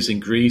few years in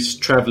Greece,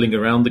 travelling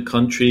around the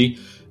country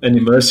and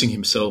immersing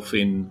himself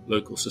in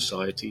local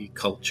society,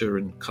 culture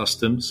and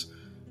customs.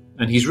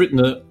 And he's written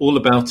all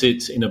about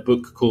it in a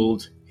book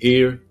called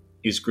Here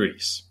is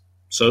Greece.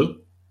 So,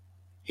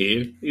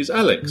 here is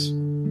Alex.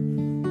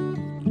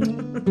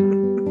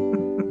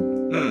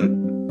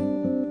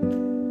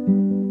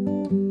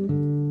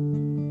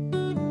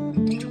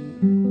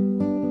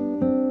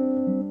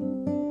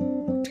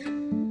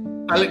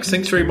 Alex,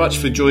 thanks very much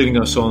for joining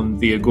us on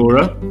the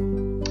Agora.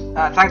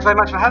 Thanks very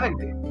much for having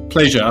me.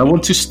 Pleasure. I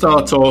want to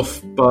start off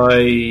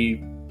by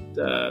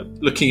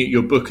looking at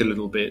your book a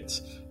little bit.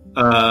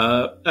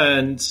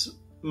 And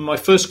my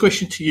first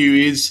question to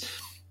you is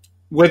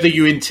whether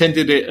you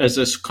intended it as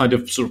a kind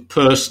of sort of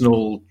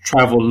personal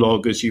travel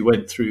log as you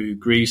went through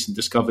Greece and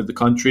discovered the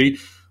country,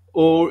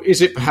 or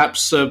is it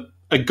perhaps a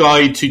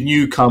guide to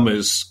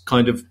newcomers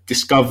kind of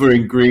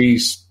discovering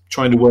Greece,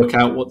 trying to work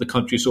out what the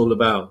country's all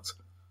about?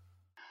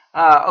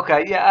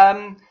 Okay, yeah.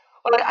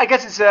 Well, I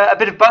guess it's a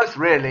bit of both,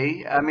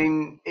 really. I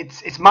mean,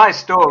 it's my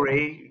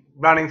story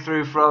running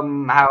through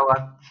from how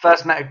I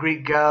first met a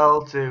Greek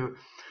girl to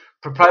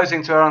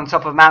proposing to her on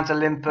top of Mount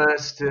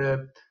Olympus,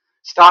 to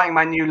starting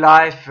my new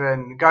life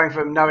and going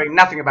from knowing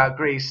nothing about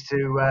Greece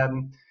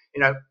to,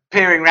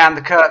 peering around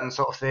the curtain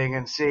sort of thing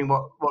and seeing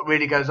what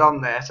really goes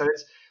on there. So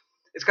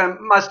it's kind of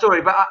my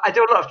story, but I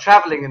do a lot of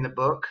traveling in the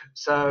book.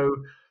 So,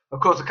 of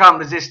course, I can't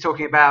resist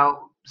talking about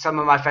some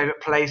of my favorite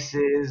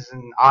places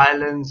and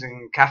islands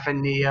and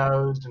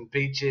cafeneos and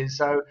beaches.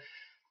 So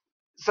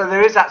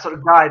there is that sort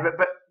of guide,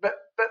 but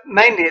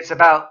mainly it's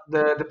about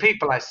the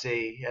people I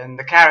see and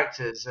the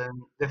characters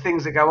and the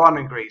things that go on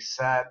in Greece.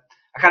 I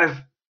kind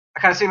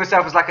of see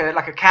myself as like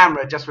a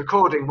camera just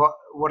recording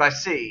what I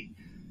see.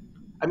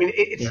 I mean,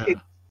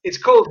 it's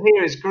called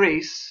Here is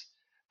Greece,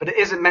 but it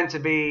isn't meant to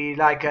be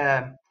like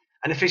an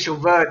official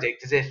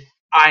verdict, as if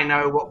I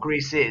know what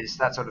Greece is,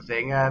 that sort of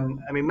thing. I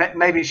mean,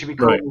 maybe it should be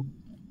called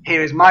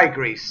Here is My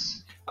Greece.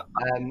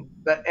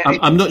 But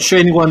I'm not sure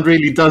anyone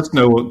really does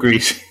know what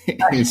Greece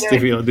is, to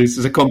be honest.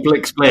 It's a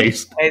complex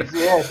place. It's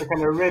a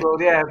kind of riddle,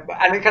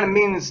 and it kind of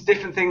means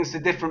different things to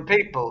different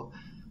people.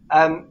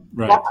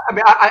 Right. I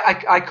mean,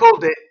 I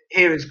called it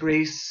Here is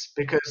Greece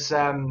because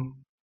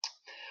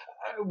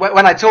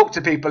when I talk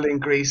to people in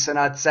Greece and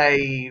I'd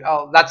say,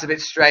 oh, that's a bit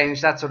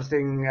strange, that sort of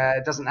thing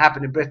doesn't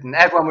happen in Britain,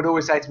 everyone would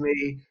always say to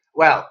me,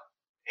 well,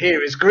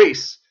 here is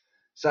Greece.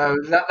 So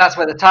that's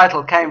where the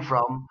title came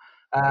from.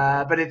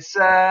 But it's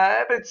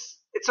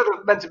sort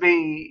of meant to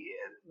be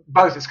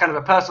both. It's kind of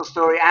a personal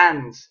story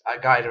and a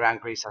guide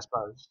around Greece, I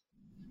suppose.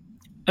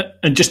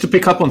 And just to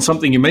pick up on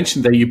something you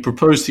mentioned there, you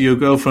proposed to your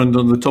girlfriend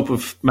on the top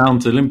of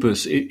Mount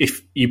Olympus.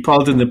 If you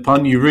pardon the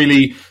pun, you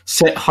really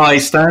set high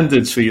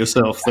standards for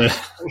yourself there.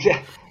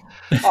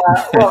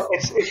 Well,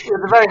 it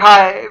was a very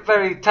high,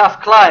 very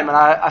tough climb, and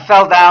I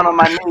fell down on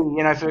my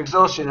knee, through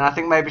exhaustion. And I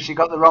think maybe she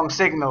got the wrong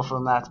signal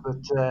from that. But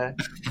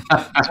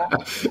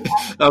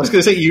I was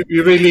going to say you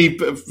really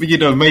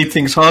made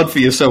things hard for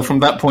yourself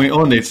from that point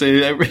on. It's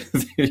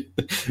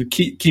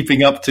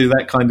keeping up to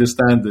that kind of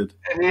standard.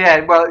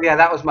 Yeah, well, yeah,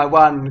 that was my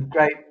one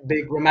great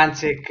big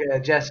romantic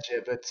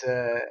gesture. But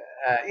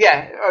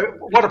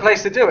what a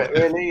place to do it,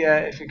 really.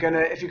 If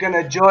you're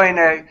gonna join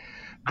a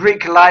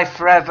Greek life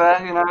forever,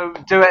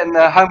 do it in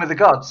the home of the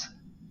gods.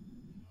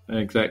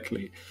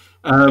 Exactly.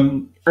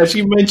 As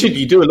you mentioned,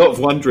 you do a lot of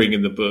wandering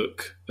in the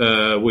book,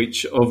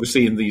 which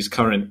obviously in these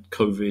current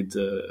COVID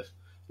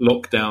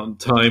lockdown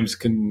times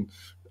can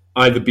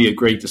either be a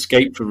great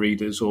escape for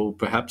readers or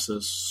perhaps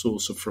a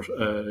source of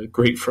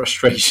great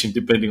frustration,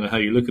 depending on how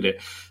you look at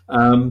it.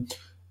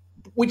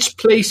 Which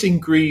place in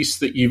Greece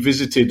that you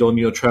visited on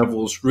your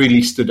travels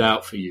really stood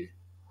out for you?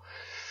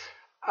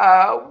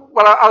 Well,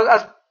 I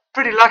was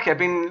pretty lucky. I've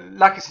been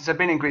lucky since I've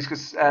been in Greece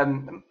because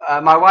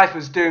my wife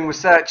was doing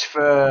research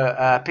for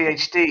a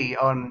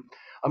PhD on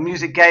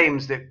music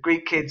games that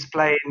Greek kids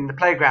play in the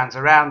playgrounds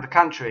around the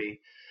country.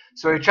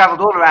 So we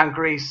travelled all around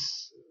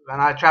Greece,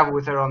 and I travelled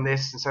with her on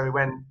this. And so we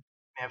went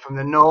from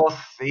the north,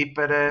 the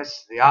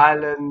Epirus, the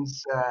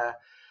islands,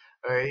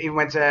 even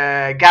went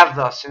to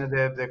Gavdos,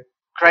 the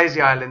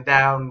crazy island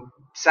down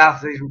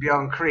south, even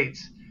beyond Crete.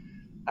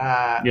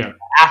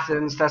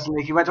 Athens,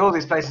 Thessaloniki, went to all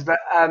these places. But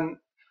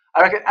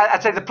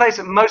I'd say the place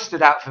that most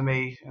stood out for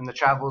me in the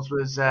travels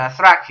was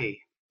Thraki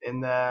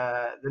in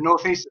the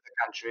northeast of the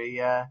country.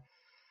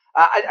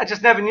 I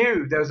just never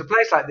knew there was a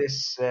place like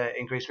this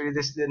in Greece. Really,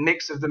 the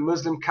mix of the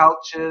Muslim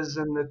cultures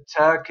and the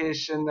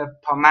Turkish and the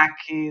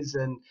Pomakis,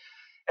 and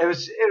it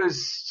was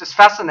just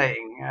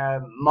fascinating.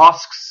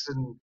 Mosques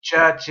and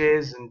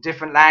churches and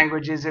different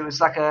languages. It was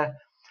like the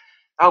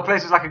whole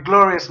place was like a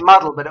glorious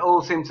muddle, but it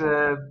all seemed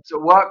to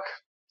work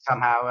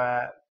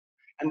somehow.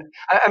 And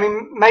I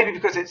mean, maybe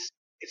because it's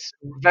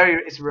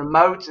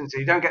remote, and so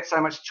you don't get so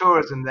much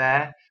tourism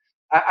there.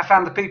 I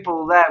found the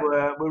people there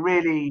were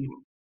really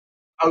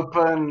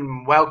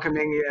open,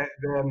 welcoming,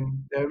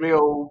 the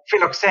real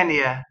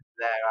philoxenia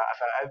there.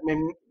 I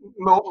mean,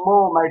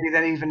 more maybe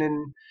than even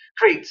in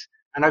Crete.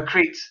 I know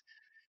Crete,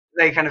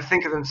 they kind of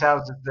think of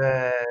themselves as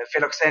the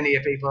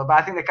philoxenia people, but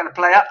I think they kind of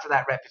play up to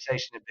that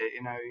reputation a bit.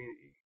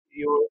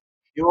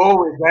 You're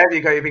always, wherever you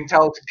go, you're being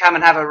told to come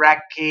and have a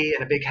raki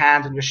and a big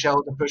hand on your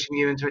shoulder, pushing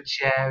you into a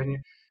chair, and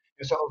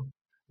you're sort of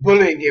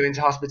bullying you into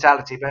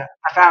hospitality. But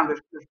I found the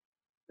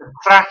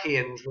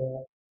Thracians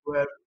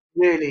were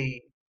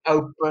really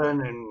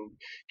open and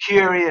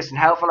curious and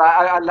helpful.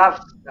 I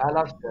loved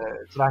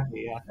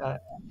Thraki.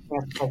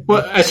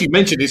 Well, as you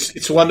mentioned,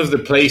 it's one of the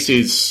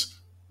places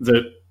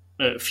that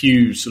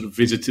few sort of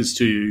visitors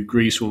to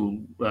Greece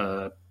will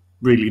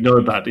really know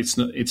about.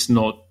 It's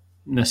not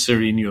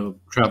necessarily in your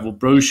travel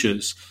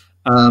brochures.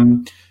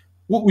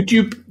 What would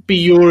be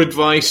your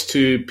advice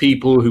to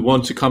people who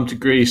want to come to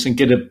Greece and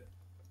get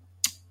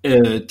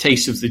a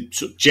taste of the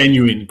sort of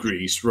genuine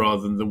Greece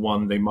rather than the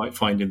one they might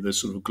find in the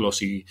sort of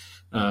glossy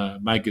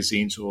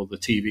magazines or the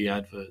TV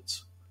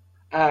adverts?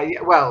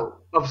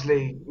 Well,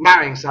 obviously,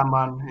 marrying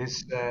someone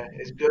is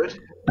good.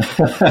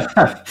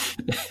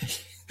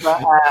 But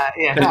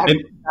I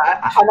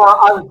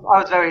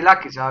was very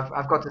lucky. So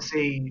I've got to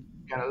see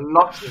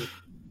lots of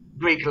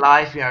Greek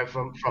life.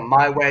 From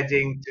my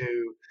wedding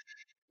to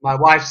my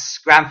wife's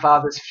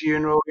grandfather's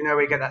funeral.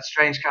 We get that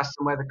strange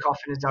custom where the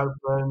coffin is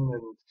open,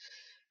 and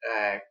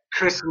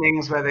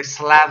christenings where they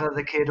slather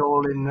the kid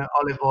all in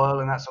olive oil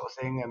and that sort of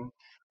thing. And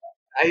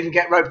I even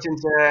get roped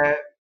into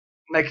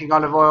making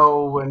olive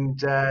oil and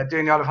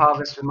doing the olive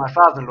harvest with my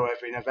father-in-law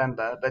every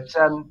November. But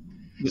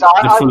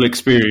the full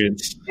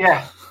experience.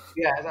 Yeah.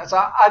 So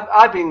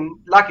I've been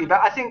lucky, but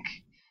I think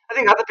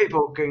other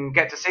people can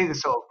get to see the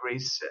sort of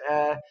Greece.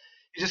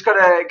 You just got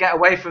to get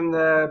away from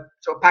the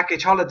sort of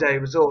package holiday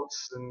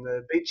resorts and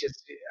the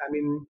beaches. I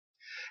mean,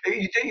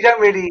 you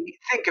don't really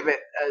think of it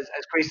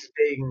as Greece as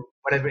being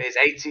whatever it is,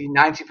 80,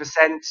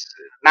 90%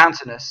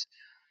 mountainous.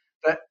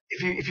 But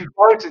if you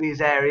go to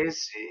these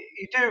areas,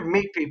 you do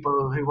meet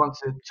people who want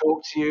to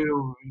talk to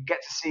you. You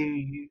get to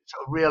see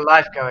sort of real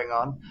life going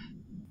on.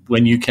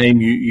 When you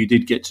came, you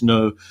did get to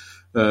know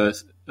a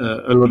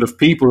lot of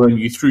people, and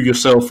you threw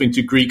yourself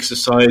into Greek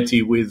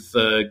society with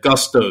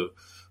gusto,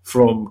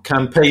 from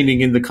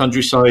campaigning in the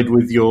countryside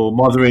with your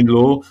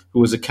mother-in-law, who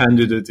was a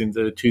candidate in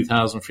the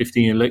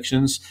 2015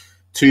 elections,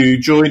 to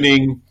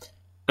joining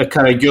a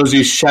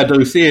Karagiozis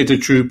shadow theatre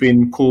troupe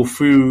in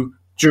Corfu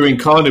during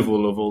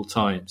Carnival of all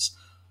times.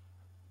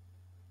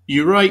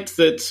 You write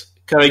that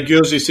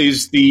Karagiozis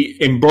is the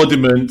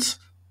embodiment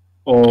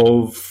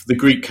of the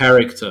Greek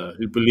character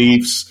who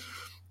believes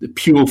the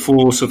pure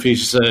force of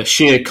his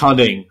sheer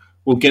cunning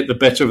will get the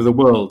better of the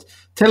world.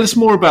 Tell us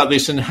more about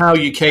this and how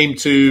you came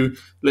to,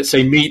 let's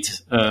say, meet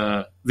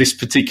this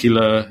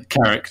particular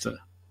character.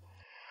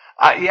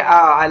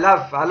 I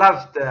loved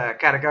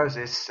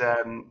Karagiozis.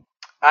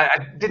 I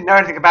didn't know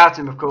anything about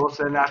him, of course,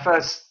 and I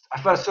first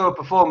saw a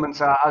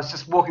performance. I was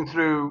just walking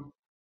through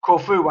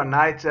Corfu one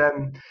night,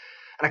 and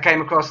and I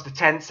came across the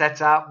tent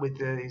set up with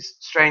these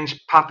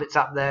strange puppets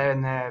up there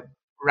in their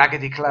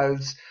raggedy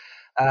clothes.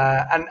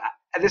 And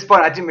at this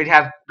point, I didn't really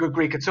have good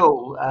Greek at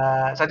all,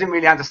 so I didn't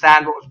really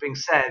understand what was being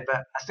said, but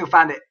I still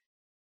found it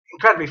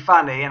incredibly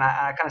funny, and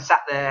I kind of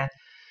sat there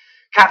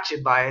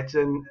captured by it.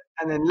 And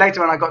then later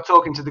when I got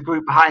talking to the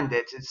group behind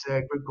it, it's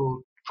a group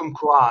called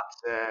Kumquat,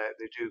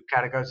 they do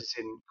karagosis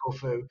in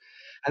Corfu,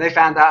 and they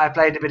found out I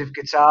played a bit of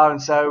guitar,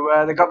 and so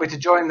they got me to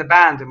join the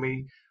band, and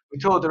we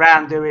toured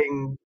around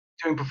doing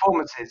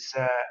performances,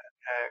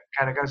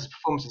 karagosis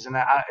performances, and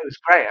it was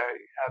great.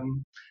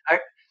 I,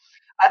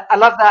 I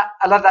love that.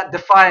 I love that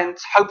defiant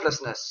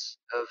hopelessness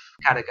of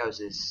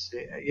Karagosis.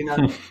 You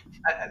know,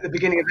 at the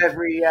beginning of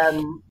every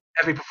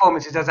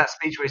performance, he does that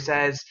speech where he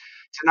says,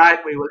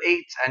 "Tonight we will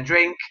eat and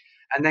drink,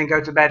 and then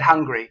go to bed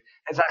hungry."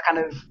 It's that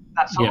kind of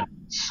sort of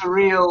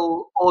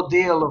surreal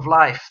ordeal of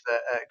life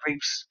that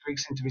Greeks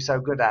seem to be so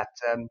good at.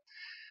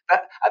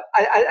 But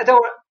I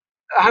don't.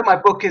 I hope my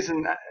book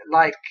isn't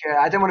like.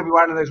 I don't want to be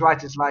one of those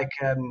writers like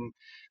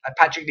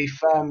Patrick Leigh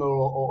Fermor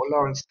or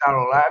Lawrence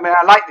Durrell. I mean,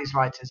 I like these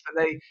writers,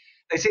 but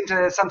they seem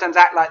to sometimes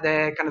act like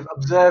they're kind of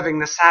observing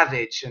the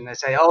savage, and they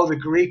say, "Oh, the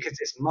Greek is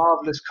this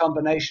marvelous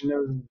combination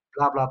of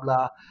blah blah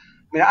blah." I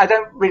mean, I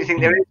don't really think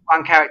there is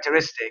one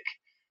characteristic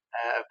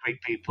of Greek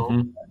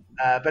people,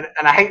 but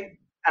I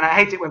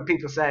hate it when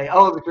people say,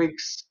 "Oh, the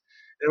Greeks,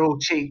 they're all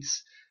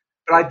cheats."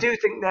 But I do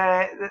think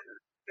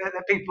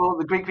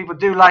the Greek people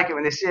do like it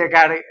when they see a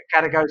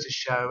Karagosis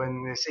show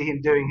and they see him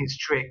doing his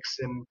tricks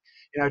and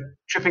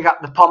tripping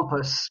up the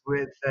pompous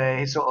with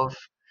his sort of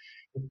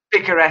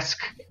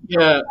picaresque.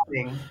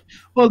 Thing.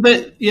 Well,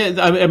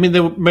 I mean,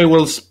 there may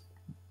well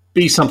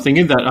be something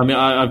in that. I mean,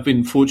 I've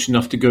been fortunate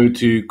enough to go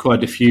to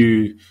quite a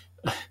few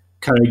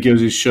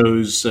Karagosis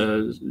shows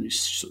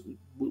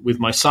with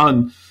my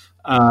son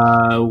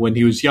when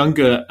he was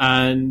younger,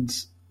 and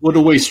what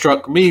always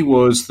struck me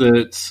was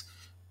that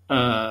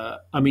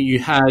I mean, you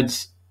had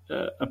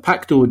a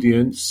packed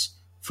audience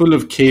full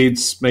of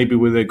kids, maybe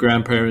with their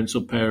grandparents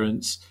or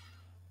parents,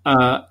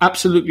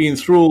 absolutely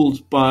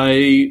enthralled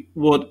by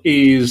what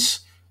is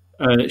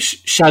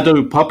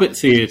shadow puppet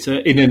theatre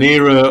in an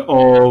era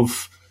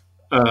of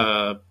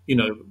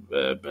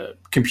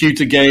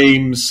computer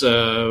games,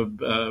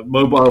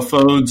 mobile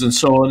phones, and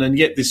so on, and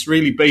yet this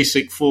really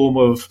basic form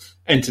of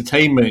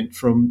entertainment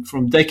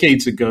from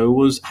decades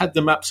ago had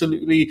them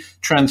absolutely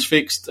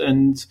transfixed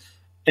and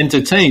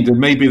entertained. And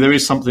maybe there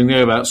is something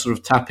there about sort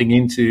of tapping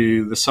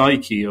into the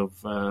psyche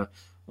of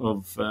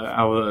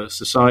our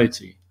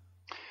society.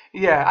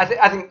 Yeah,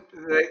 I think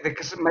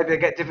maybe they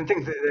get different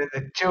things.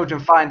 The children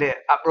find it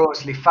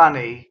uproariously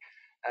funny,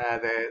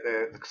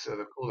 the sort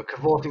of all the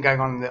cavorting going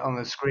on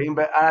the screen.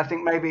 But I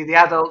think maybe the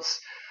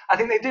adults, I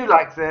think they do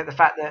like the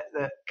fact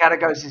that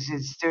Karagosis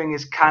is doing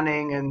his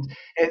cunning, and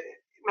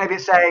maybe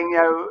it's saying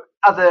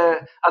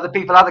other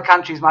people, other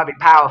countries might be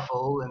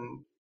powerful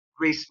and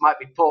Greece might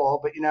be poor,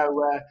 but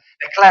they're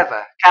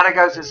clever.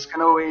 Karagosis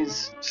can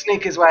always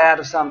sneak his way out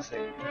of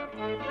something.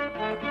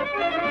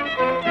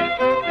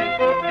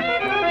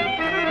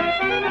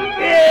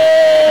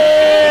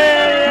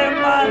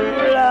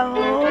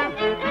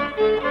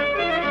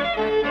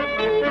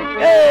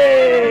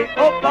 Hey,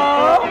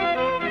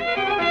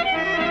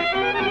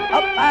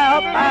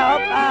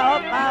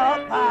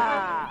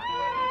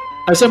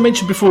 as I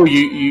mentioned before,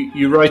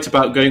 you write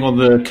about going on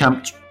the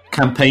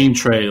campaign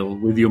trail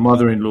with your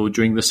mother-in-law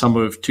during the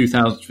summer of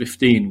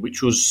 2015,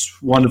 which was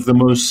one of the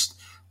most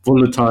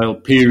volatile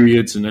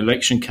periods and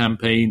election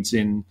campaigns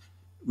in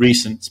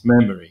recent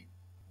memory.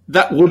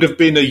 That would have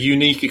been a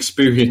unique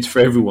experience for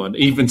everyone,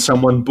 even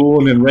someone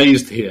born and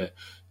raised here.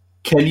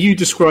 Can you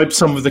describe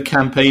some of the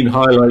campaign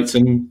highlights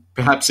and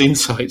perhaps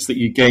insights that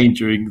you gained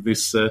during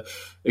this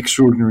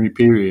extraordinary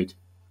period?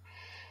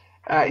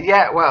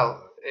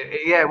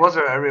 It was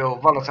a real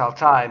volatile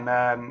time.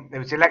 It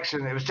was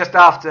election. It was just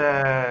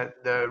after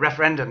the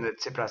referendum that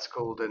Tsipras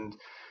called, and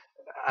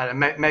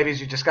maybe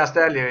as you discussed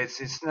earlier,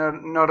 it's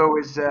not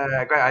always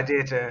a great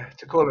idea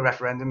to call a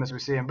referendum, as we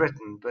see in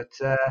Britain. But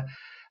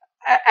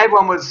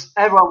everyone was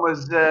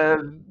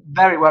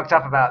very worked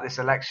up about this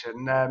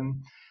election. I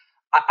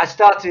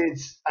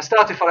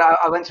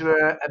went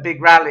to a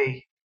big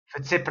rally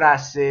for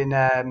Tsipras in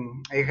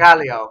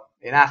Egalio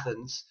in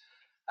Athens,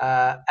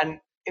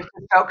 and it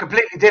felt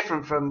completely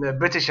different from the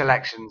British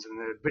elections and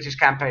the British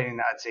campaigning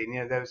that I'd seen.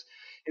 There was,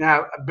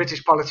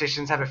 British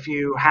politicians have a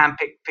few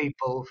hand-picked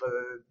people for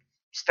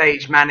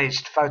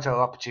stage-managed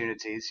photo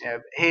opportunities.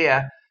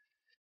 Here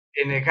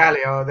in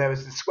Egalio, the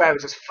square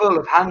was just full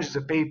of hundreds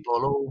of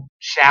people, all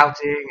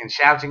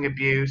shouting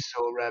abuse,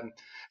 or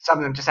some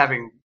of them just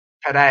having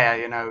perea,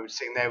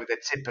 sitting there with their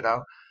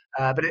tipero.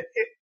 But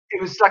it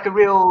was like a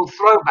real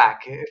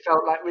throwback. It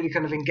felt like really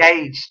kind of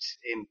engaged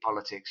in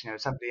politics.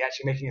 Somebody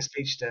actually making a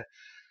speech to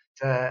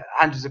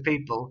hundreds of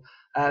people.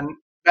 But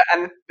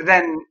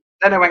then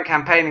I went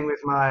campaigning with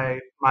my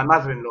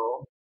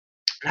mother-in-law.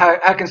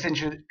 Her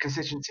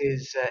constituency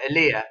is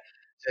Elia,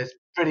 so it's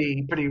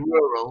pretty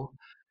rural.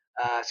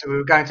 So we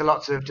were going to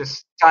lots of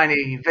just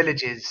tiny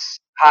villages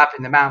high up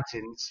in the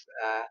mountains,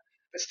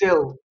 but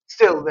still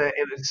still,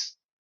 it was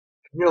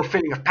a real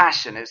feeling of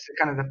passion. It's the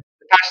kind of the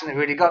passion that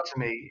really got to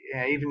me.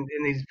 Even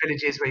in these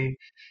villages where you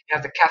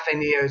have the cafe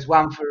neos,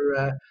 one for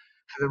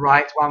the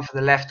right, one for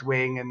the left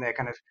wing, and they're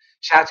kind of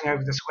shouting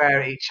over the square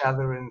at each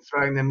other and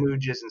throwing their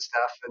mujas and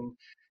stuff. And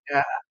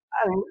I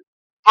mean,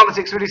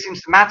 politics really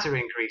seems to matter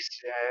in Greece.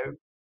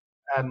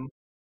 And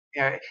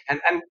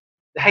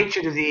the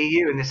hatred of the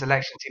EU in this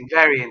election seemed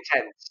very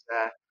intense.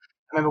 I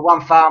remember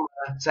one farmer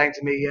saying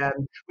to me,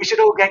 "We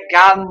should all get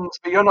guns,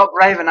 but you're not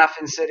brave enough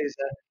in cities."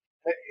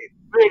 It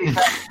really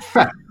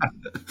felt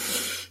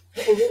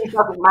it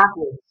doesn't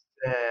matter.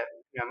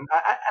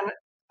 And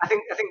I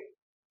think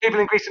people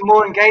in Greece are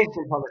more engaged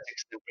in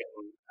politics than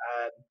Britain.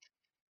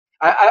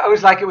 I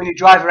always like it when you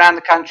drive around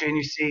the country and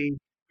you see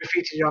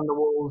graffiti on the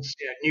walls,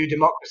 "New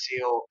Democracy"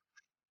 or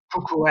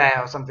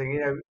 "Kukue" or something.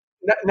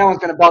 No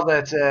one's going to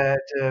bother to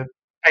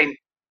paint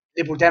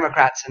Liberal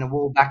Democrats in a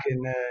wall back in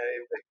Britain.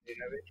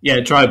 Yeah,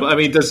 tribal. I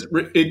mean,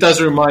 it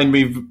does remind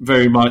me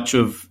very much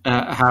of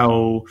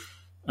how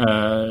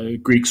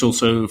Greeks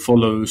also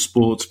follow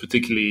sports,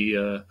 particularly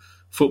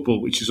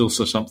football, which is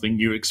also something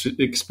you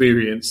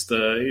experienced.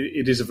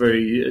 It is a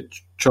very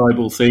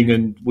tribal thing,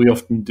 and we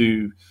often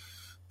do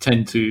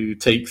tend to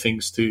take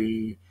things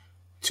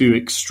to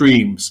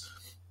extremes.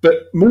 But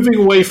moving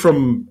away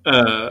from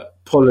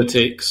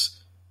politics,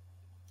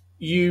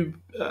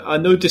 I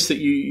noticed that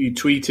you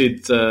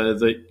tweeted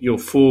that your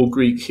 4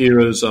 Greek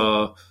heroes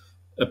are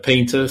a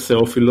painter,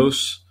 Theophilos,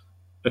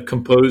 a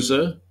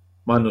composer,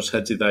 Manos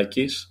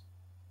Hatzidakis,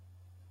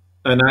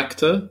 an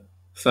actor,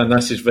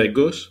 Thanasis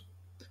Vegos,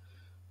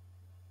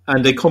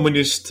 and a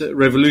communist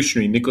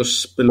revolutionary,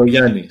 Nikos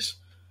Belogiannis.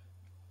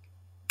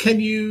 Can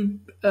you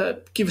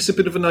give us a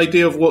bit of an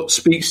idea of what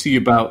speaks to you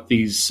about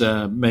these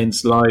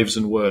men's lives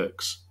and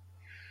works?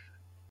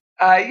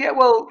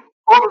 Well,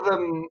 all of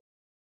them,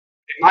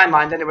 in my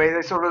mind anyway,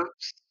 they sort of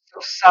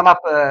sum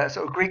up a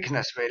sort of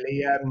Greekness, really.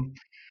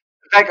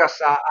 Vegos,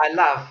 I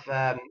love.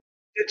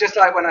 Just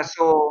like when I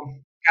saw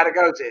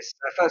Karagotis,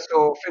 I first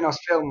saw Finos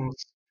films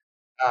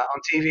on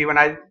TV when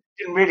I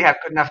didn't really have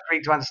good enough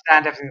Greek to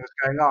understand everything that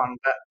was going on,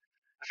 but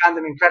I found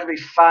them incredibly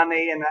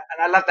funny, and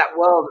I love that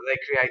world that they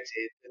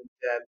created, and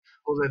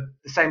all the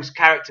same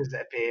characters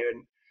that appear. And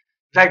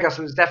Vegos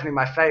was definitely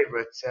my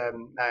favourite.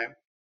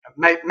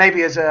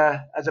 Maybe as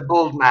a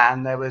bald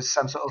man, there was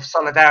some sort of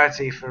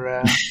solidarity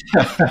for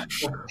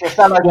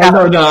fellow.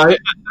 Well, no.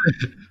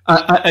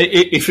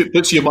 If it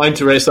puts your mind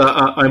to rest,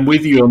 I'm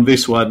with you on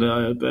this one.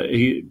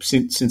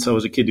 Since I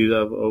was a kid,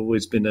 I've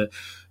always been a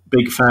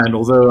big fan.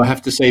 Although I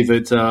have to say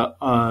that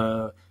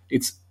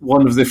it's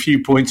one of the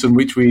few points on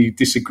which we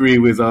disagree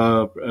with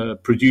our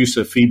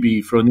producer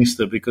Phoebe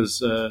Fronista,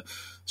 because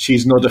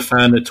she's not a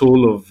fan at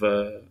all of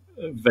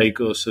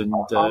Vegos, and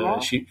well,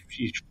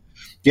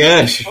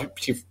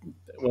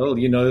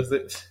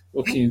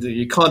 what can you do?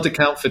 You can't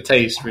account for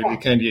taste, really,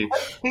 can you?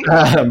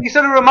 He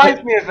sort of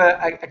reminds me of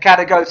a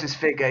Karagotis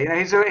figure.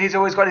 He's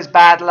always got his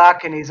bad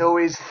luck, and he's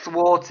always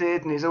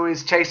thwarted, and he's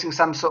always chasing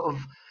some sort of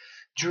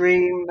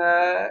dream.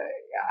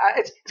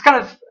 It's kind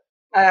of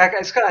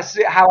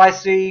how I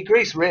see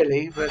Greece,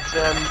 really. But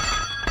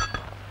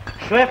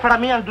σου έφερα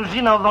μία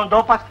ντουζίνα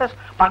οδοντόπαστες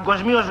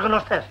παγκοσμίως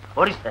γνωστές.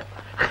 Ορίστε.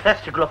 Χθες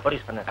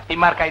κυκλοφορήσανε. Αυτή η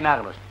μάρκα είναι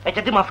άγνωστη.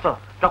 Και τι με αυτό.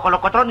 Και ο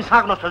Κολοκοτρώνης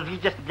άγνωστος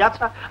βγήκε στην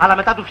πιάτσα, αλλά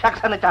μετά του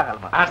φτιάξανε κι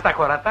άγαλμα. Αν τα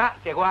χωρατά,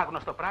 κι εγώ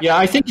άγνωστο πράγμα. Yeah,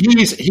 I think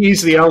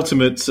he's the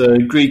ultimate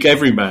Greek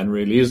everyman,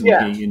 really, isn't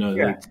he?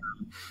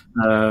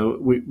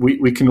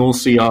 We can all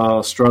see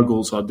our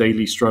struggles, our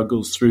daily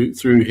struggles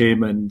through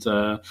him, and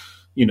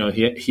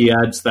he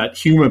adds that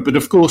humor. But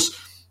of course,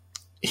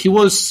 he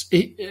was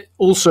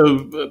also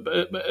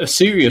a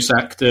serious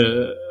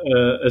actor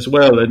as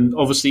well, and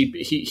obviously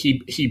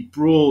he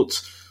brought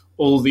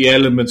all the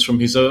elements from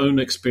his own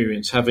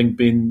experience, having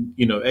been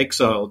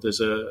exiled as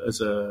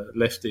a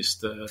leftist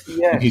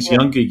in his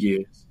younger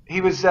years.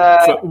 He was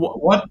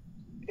what?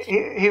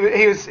 He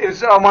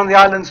was on one of the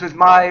islands with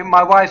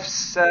my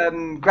wife's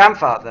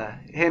grandfather.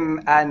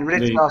 Him and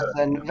Ritsos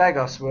and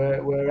Vegos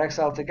were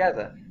exiled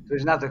together.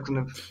 There's another kind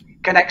of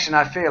connection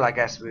I feel, I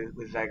guess,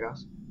 with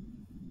Vegos.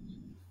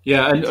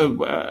 Yeah, and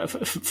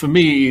for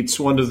me, it's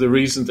one of the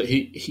reasons that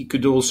he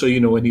could also,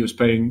 when he was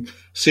playing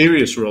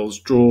serious roles,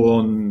 draw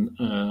on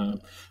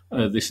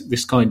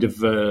this kind of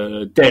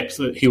depth.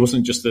 That he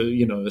wasn't just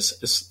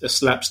a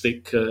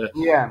slapstick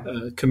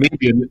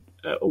comedian.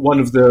 One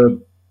of the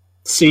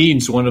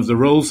scenes, one of the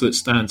roles that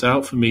stands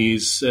out for me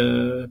is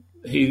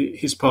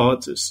his part.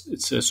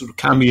 It's a sort of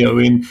cameo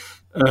in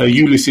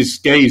Ulysses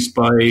Gaze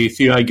by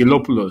Theo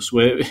Aggelopoulos,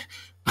 where.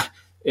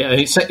 Yeah,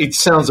 it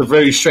sounds a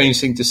very strange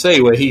thing to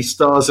say, where he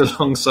stars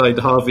alongside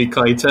Harvey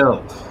Keitel.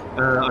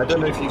 I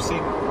don't know if you've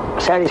seen it.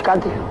 Ξέρεις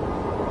κάτι?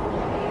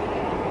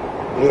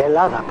 Η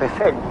Ελλάδα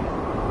πεθαίνει.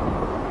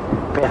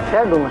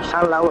 Πεθαίνουμε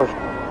σαν λαός.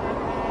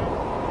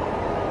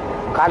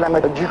 Κάναμε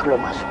τον κύκλο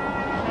μας.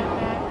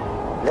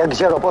 Δεν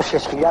ξέρω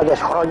πόσες χιλιάδες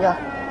χρόνια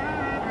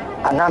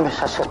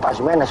ανάμεσα σε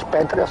σπασμένες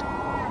πέτρες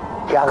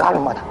και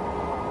αγάλματα.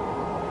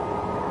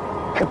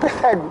 Και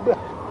πεθαίνουμε.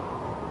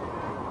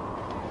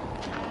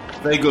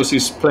 Vegos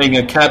is playing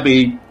a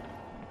cabbie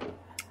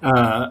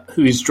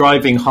who is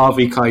driving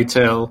Harvey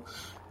Keitel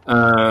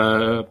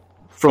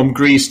from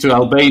Greece to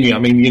Albania. I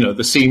mean,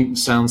 the scene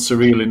sounds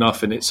surreal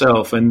enough in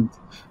itself. And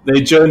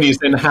their journey is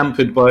then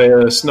hampered by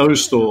a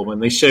snowstorm,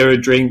 and they share a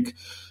drink.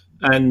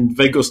 And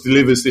Vegos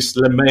delivers this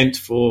lament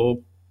for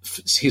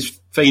his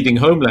fading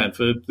homeland,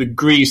 for the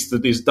Greece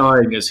that is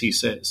dying, as he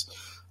says.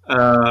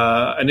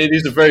 And it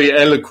is a very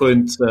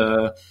eloquent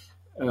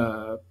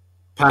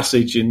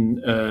passage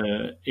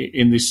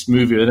in this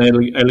movie,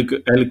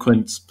 an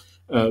eloquent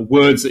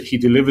words that he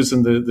delivers,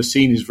 and the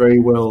scene is very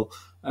well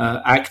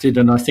acted.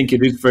 And I think it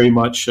is very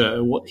much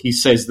what he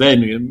says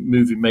then, a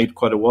movie made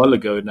quite a while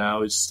ago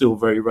now, is still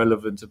very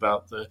relevant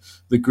about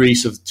the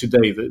Greece of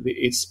today, that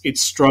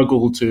its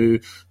struggle to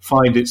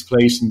find its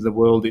place in the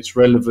world, its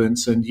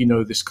relevance, and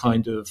this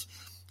kind of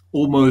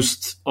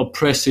almost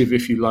oppressive,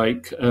 if you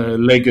like,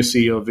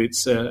 legacy of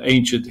its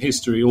ancient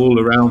history all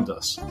around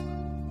us.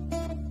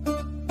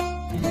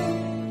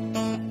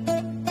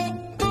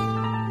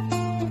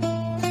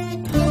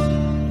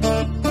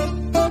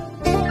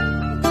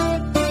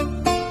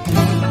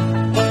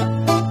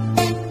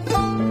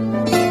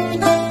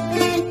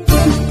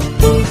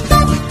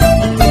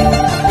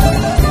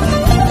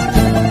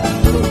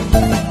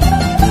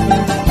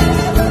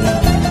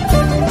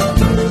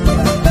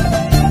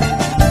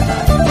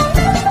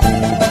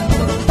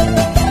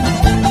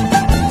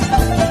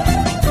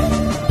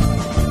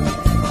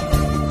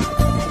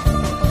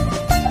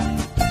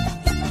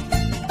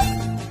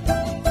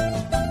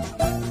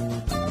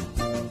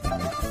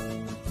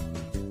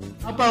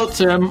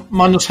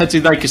 Manos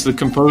Hatzidakis, the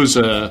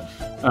composer,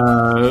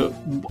 I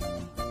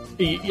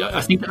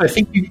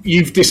think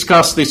you've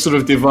discussed this sort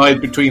of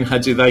divide between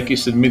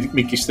Hatzidakis and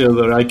Mikis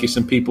Theodorakis,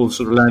 and people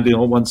sort of landing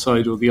on one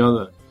side or the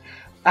other.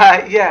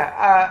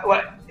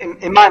 Well,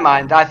 in my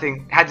mind, I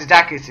think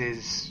Hatzidakis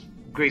is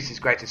Greece's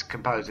greatest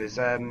composers.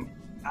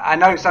 I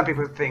know some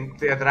people think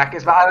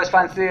Theodorakis, but I always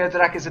find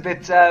Theodorakis a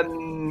bit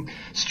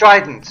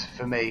strident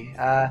for me.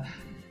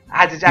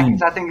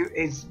 Hatzidakis, I think,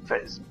 is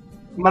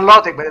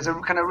melodic, but there's a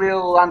kind of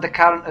real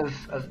undercurrent of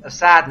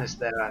sadness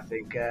there, I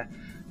think.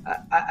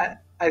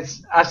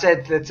 As I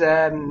said that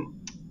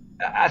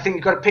I think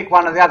you've got to pick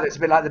one or the other. It's a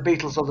bit like the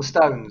Beatles or the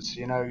Stones,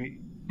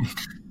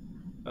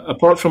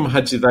 Apart from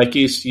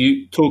Hatzidakis,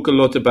 you talk a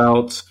lot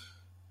about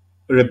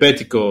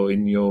Rebetiko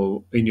in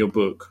your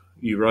book.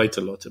 You write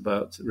a lot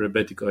about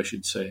Rebetiko, I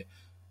should say.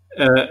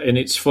 And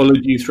it's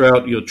followed you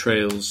throughout your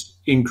trails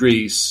in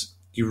Greece.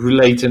 You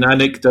relate an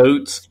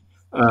anecdote,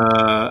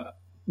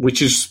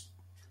 which is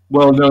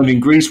well known in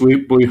Greece.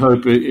 We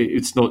hope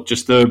it's not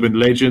just urban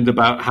legend,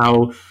 about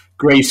how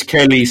Grace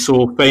Kelly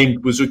saw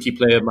famed bouzouki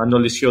player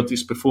Manolis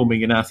Chiotis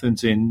performing in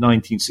Athens in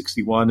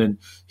 1961, and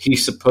he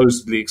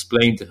supposedly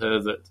explained to her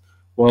that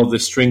while the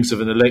strings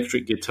of an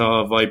electric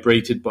guitar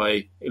vibrated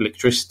by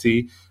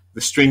electricity,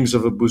 the strings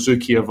of a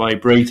bouzouki are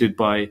vibrated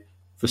by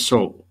the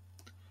soul.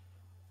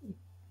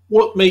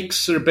 What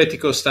makes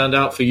Rebetiko stand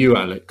out for you,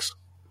 Alex?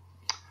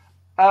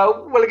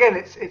 Well, again,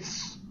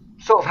 it's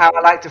sort of how I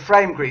like to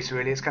frame Greece,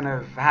 really. It's kind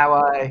of how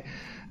I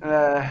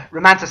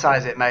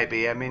romanticize it,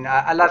 maybe. I mean,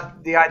 I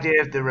love the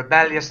idea of the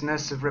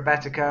rebelliousness of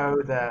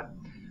Rebetiko, the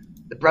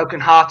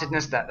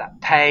brokenheartedness, that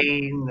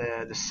pain,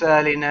 the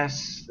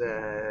surliness,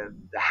 the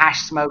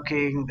hash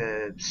smoking,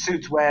 the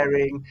suit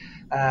wearing,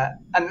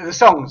 and the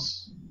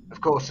songs,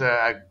 of course,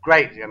 are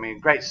great. I mean,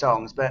 great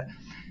songs, but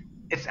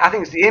I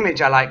think it's the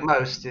image I like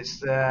most. It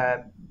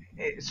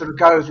sort of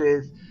goes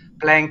with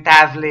playing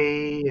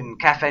tavli and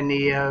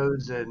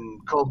kafenios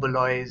and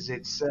kolbalois.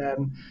 It's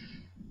of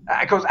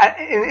course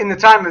in the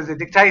time of the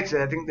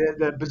dictator, I think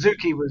the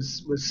bouzouki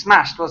was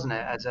smashed, wasn't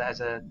it, as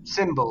a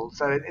symbol?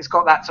 So it's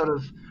got that sort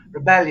of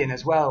rebellion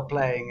as well,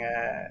 playing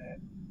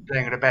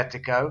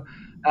Rebetiko.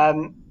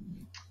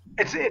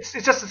 It's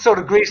just the sort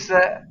of Greece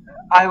that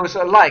I always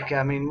sort of like.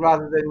 I mean,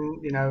 rather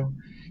than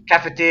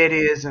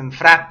cafeterias and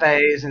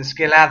frappes and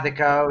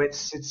skiladiko,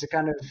 it's a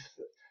kind of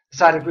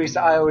side of Greece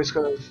that I always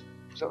sort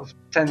of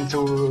tend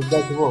to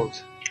go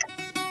towards.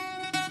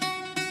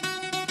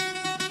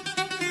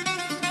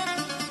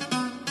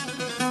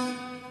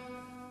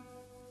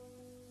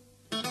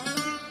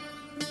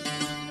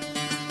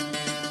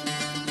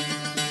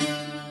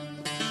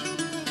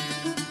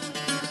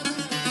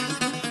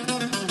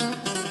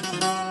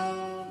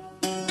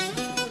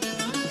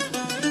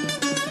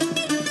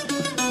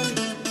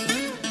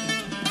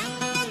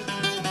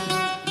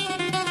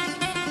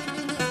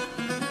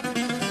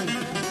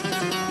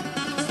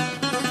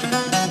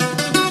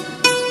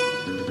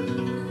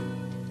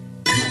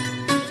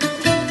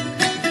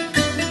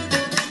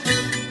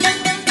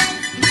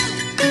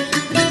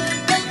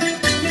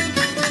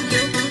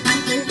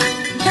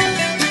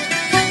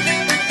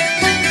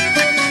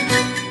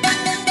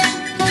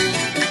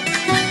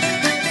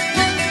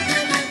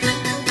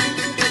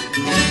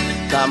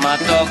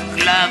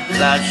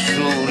 Ματοκλάδα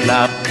σου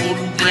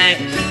λαπούρδρε,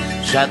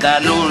 σαν τα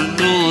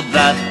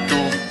λουλούδα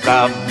του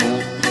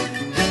καπού,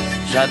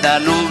 σαν τα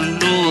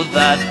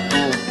λουλούδα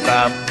του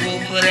καπού,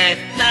 βρε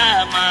τα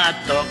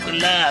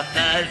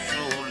ματοκλάδα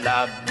σου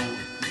λαμπού.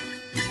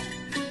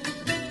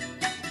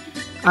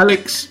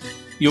 Alex,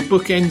 Your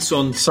book ends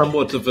on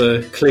somewhat of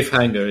a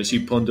cliffhanger as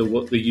you ponder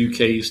what the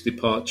UK's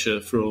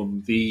departure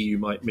from the EU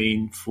might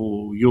mean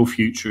for your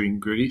future in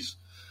Greece.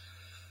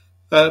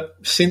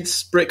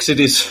 Since Brexit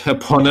is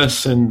upon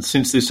us, and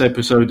since this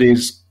episode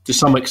is, to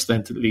some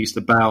extent at least,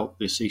 about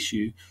this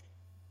issue,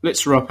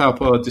 let's wrap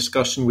up our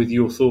discussion with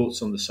your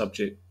thoughts on the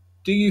subject.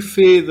 Do you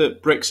fear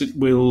that Brexit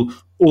will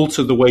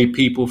alter the way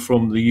people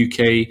from the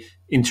UK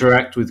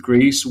interact with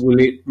Greece? Will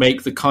it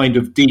make the kind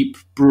of deep,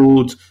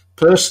 broad,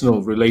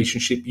 personal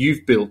relationship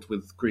you've built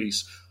with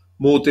Greece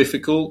more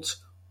difficult?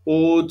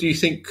 Or do you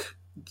think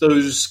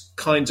those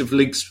kinds of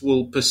links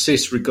will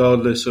persist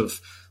regardless of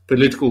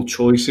political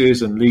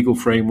choices and legal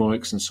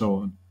frameworks and so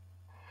on?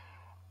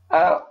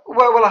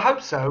 Well, I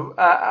hope so.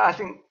 I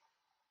think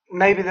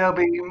maybe there'll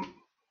be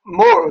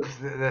more of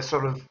the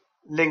sort of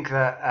link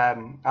that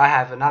I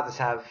have and others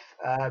have.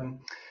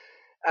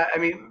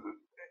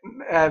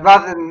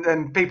 Rather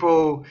than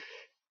people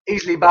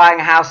easily buying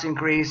a house in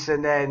Greece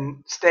and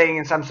then staying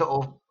in some sort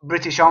of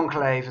British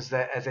enclave as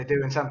they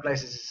do in some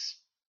places,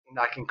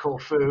 like in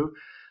Corfu,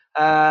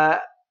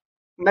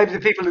 maybe the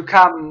people who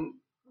come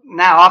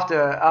now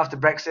after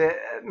Brexit,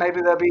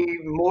 maybe they'll be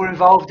more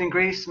involved in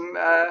Greece.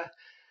 I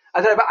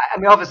don't know, but I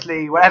mean,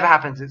 obviously, whatever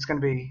happens, it's going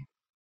to be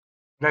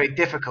very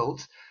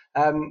difficult.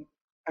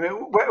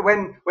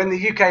 When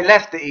the UK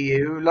left the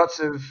EU, lots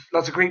of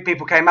Greek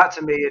people came up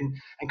to me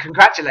and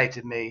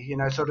congratulated me. You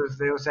know, sort of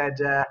they all said,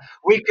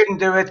 "We couldn't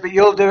do it, but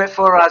you'll do it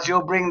for us.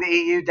 You'll bring the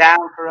EU down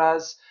for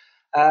us."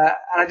 And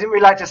I didn't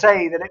really like to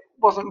say that it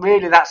wasn't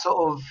really that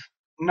sort of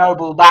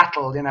noble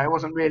battle. You know, it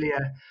wasn't really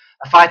a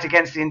fight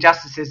against the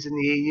injustices in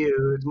the EU.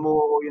 It was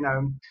more, you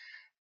know,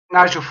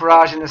 Nigel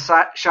Farage in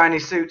the shiny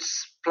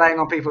suits playing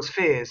on people's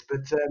fears.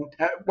 But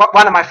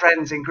one of my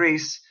friends in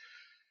Greece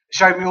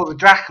showed me all the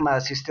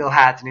drachmas he still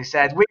had, and he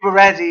said, we were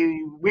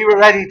ready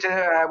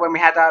to, when we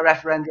had our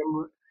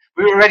referendum,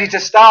 we were ready to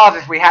starve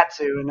if we had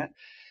to. And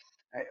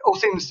it all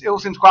seems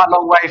quite a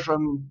long way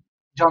from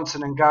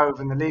Johnson and Gove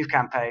and the Leave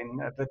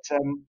campaign.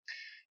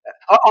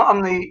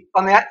 On the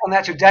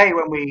actual day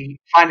when we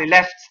finally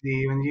left the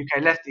EU and the UK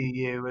left the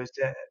EU, was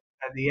at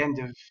the end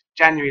of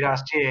January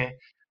last year,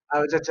 I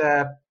was at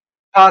a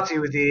party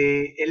with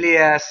the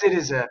Ilia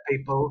Syriza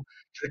people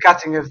for the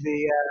cutting of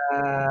the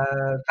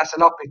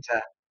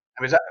Thessalopita.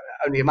 It was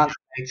only a month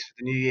late for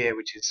the new year,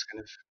 which is kind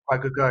of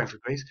quite good going for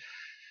Greece.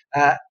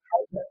 I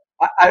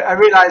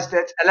realised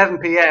at 11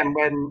 p.m.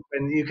 when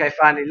the UK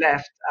finally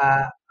left,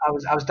 I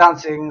was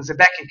dancing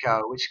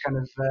Zebekiko, which kind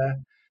of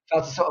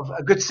felt a sort of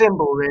a good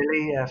symbol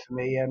really for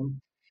me.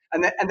 And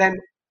then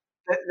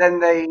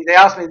they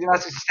asked me to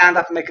stand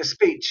up and make a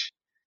speech.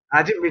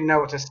 I didn't really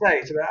know what to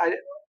say, so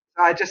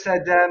I just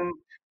said,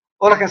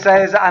 all I can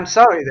say is that I'm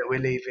sorry that we're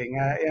leaving.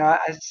 I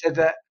said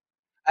that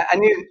I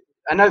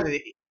know that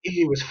the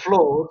EU was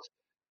flawed.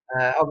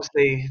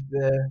 Obviously,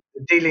 the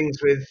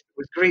dealings with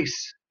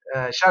Greece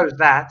shows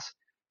that.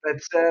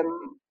 But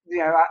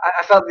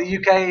I felt the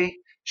UK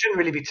shouldn't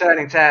really be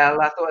turning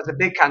tail. I thought, as a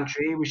big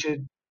country, we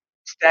should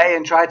stay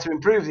and try to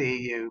improve the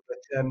EU. But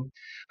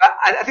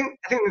I think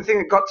the thing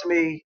that got to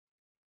me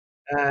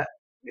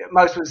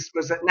most was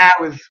that now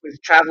with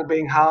travel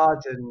being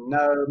hard and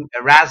no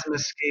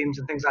Erasmus schemes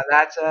and things like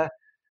that,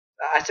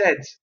 I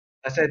said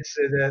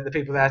to the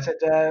people there, I said,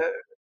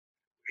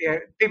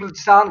 people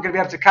just aren't going to be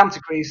able to come to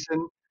Greece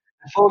and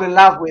fall in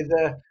love with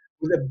a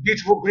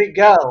beautiful Greek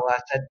girl. I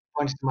said,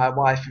 pointing to my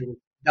wife, who was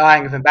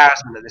dying of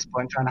embarrassment at this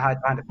point, trying to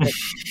hide behind a pillar.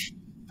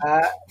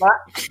 But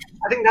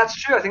I think that's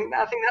true. I think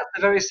that's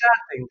the very sad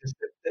thing, is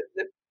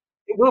that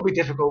it will be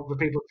difficult for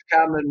people to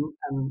come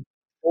and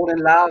fall in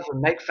love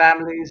and make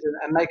families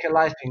and make a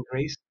life in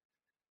Greece.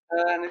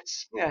 And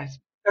it's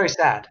very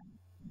sad.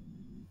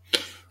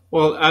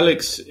 Well,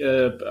 Alex,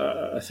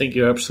 I think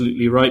you're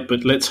absolutely right,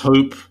 but let's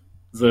hope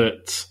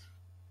that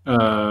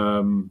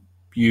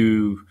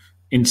you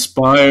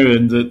inspire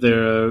and that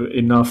there are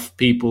enough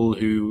people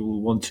who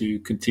will want to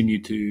continue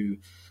to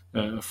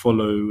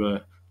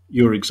follow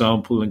your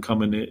example and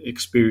come and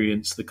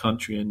experience the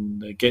country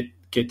and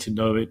get to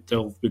know it,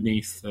 delve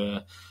beneath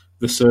the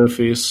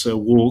surface,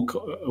 walk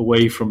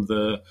away from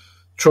the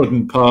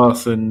trodden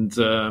path, and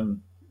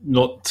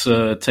not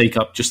take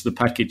up just the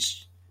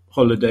package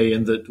holiday,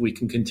 and that we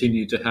can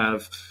continue to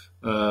have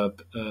a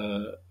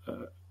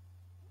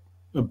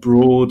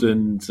broad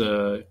and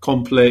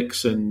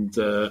complex and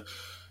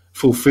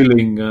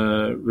fulfilling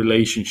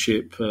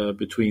relationship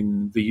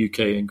between the UK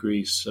and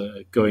Greece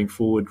going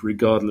forward,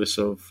 regardless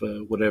of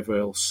whatever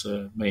else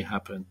may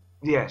happen.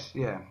 Yes,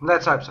 yeah.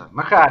 Let's hope so.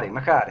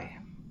 Makari.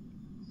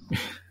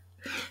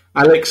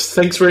 Alex,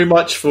 thanks very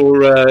much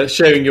for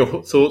sharing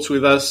your thoughts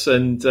with us,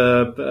 and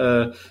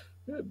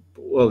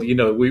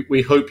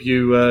we hope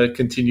you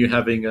continue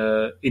having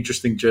an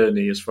interesting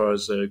journey as far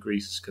as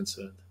Greece is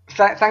concerned.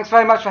 Thanks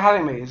very much for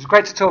having me. It's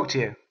great to talk to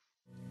you.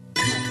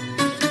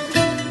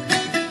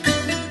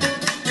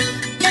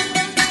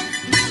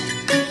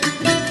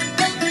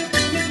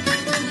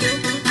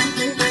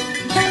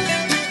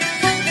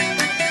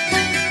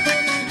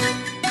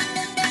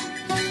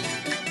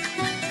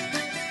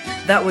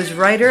 That was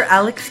writer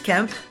Alex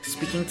Kemp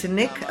speaking to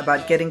Nick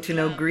about getting to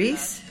know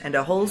Greece and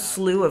a whole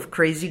slew of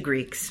crazy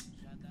Greeks.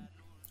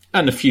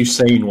 And a few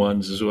sane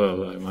ones as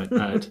well, I might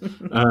add.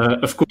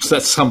 Of course,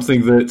 that's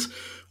something that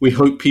we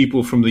hope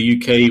people from the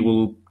UK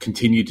will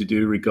continue to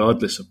do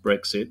regardless of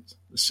Brexit.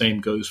 The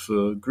same goes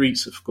for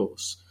Greece, of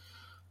course.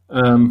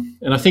 And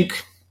I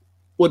think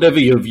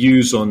whatever your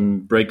views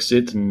on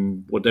Brexit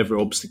and whatever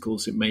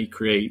obstacles it may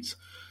create,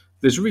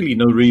 there's really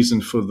no reason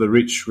for the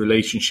rich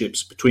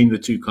relationships between the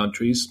two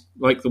countries,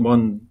 like the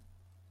one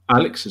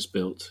Alex has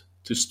built,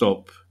 to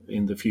stop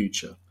in the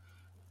future.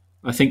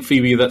 I think,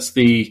 Phoebe, that's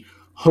the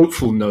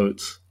hopeful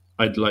note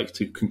I'd like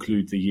to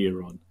conclude the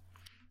year on.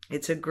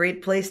 It's a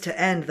great place to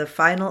end the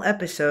final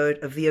episode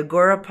of the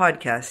Agora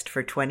podcast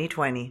for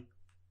 2020.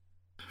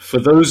 For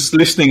those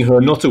listening who are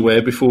not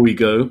aware, before we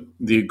go,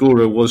 the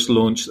Agora was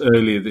launched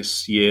earlier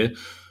this year,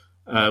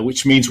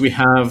 which means we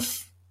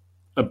have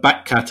a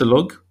back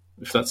catalogue,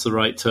 if that's the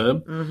right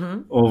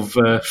term, of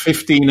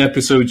 15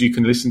 episodes you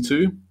can listen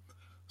to.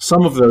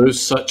 Some of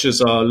those, such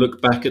as our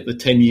look back at the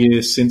 10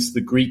 years since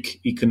the Greek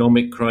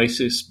economic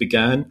crisis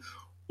began,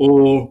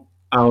 or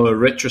our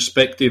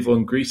retrospective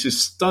on Greece's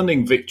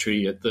stunning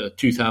victory at the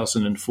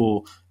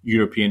 2004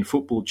 European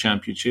Football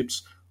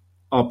Championships,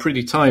 are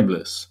pretty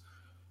timeless.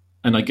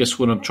 And I guess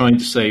what I'm trying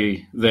to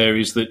say there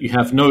is that you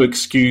have no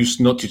excuse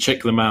not to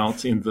check them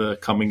out in the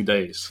coming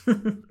days.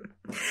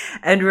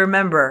 And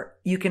remember,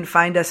 you can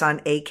find us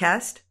on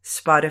Acast,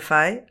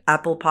 Spotify,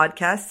 Apple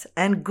Podcasts,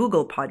 and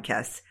Google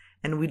Podcasts.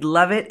 And we'd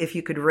love it if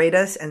you could rate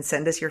us and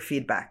send us your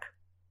feedback.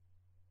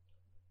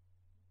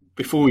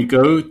 Before we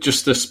go,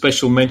 just a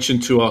special mention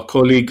to our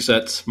colleagues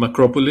at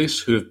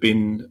Macropolis who have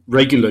been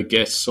regular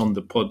guests on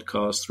the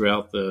podcast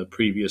throughout the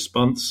previous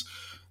months.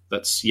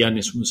 That's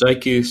Yannis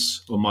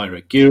Mouzakis,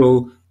 Omaira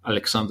Gil,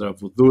 Alexandra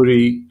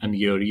Voudouri, and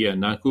Georgia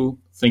Naku.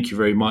 Thank you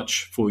very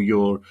much for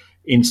your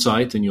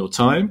insight and your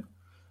time.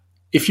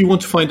 If you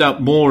want to find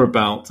out more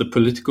about the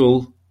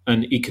political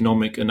and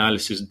economic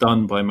analysis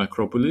done by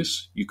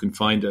Macropolis, you can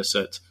find us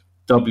at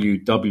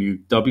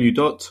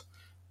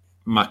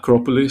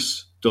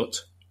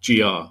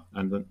www.macropolis.gr,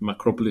 and the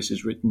Macropolis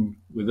is written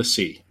with a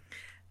C.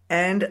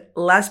 And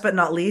last but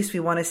not least, we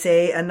want to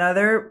say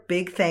another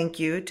big thank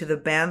you to the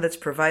band that's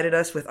provided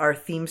us with our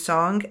theme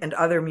song and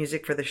other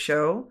music for the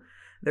show.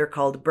 They're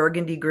called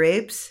Burgundy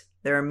Grapes.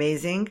 They're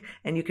amazing,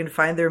 and you can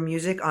find their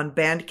music on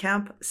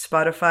Bandcamp,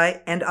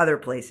 Spotify, and other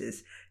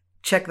places.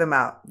 Check them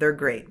out. They're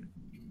great.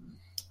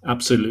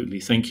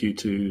 Absolutely. Thank you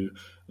to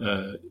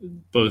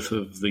both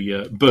of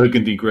the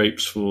Burgundy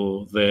Grapes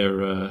for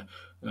their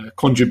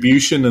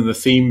contribution, and the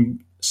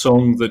theme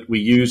song that we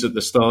use at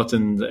the start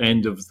and the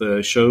end of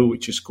the show,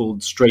 which is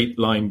called Straight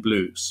Line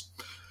Blues.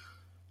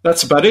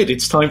 That's about it.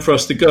 It's time for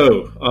us to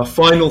go. Our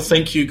final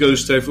thank you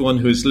goes to everyone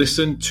who has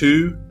listened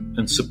to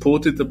and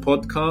supported the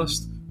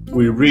podcast.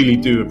 We really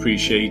do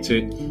appreciate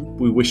it.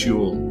 We wish you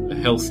all a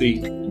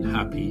healthy and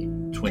happy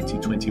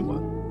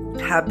 2021.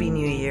 Happy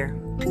New Year.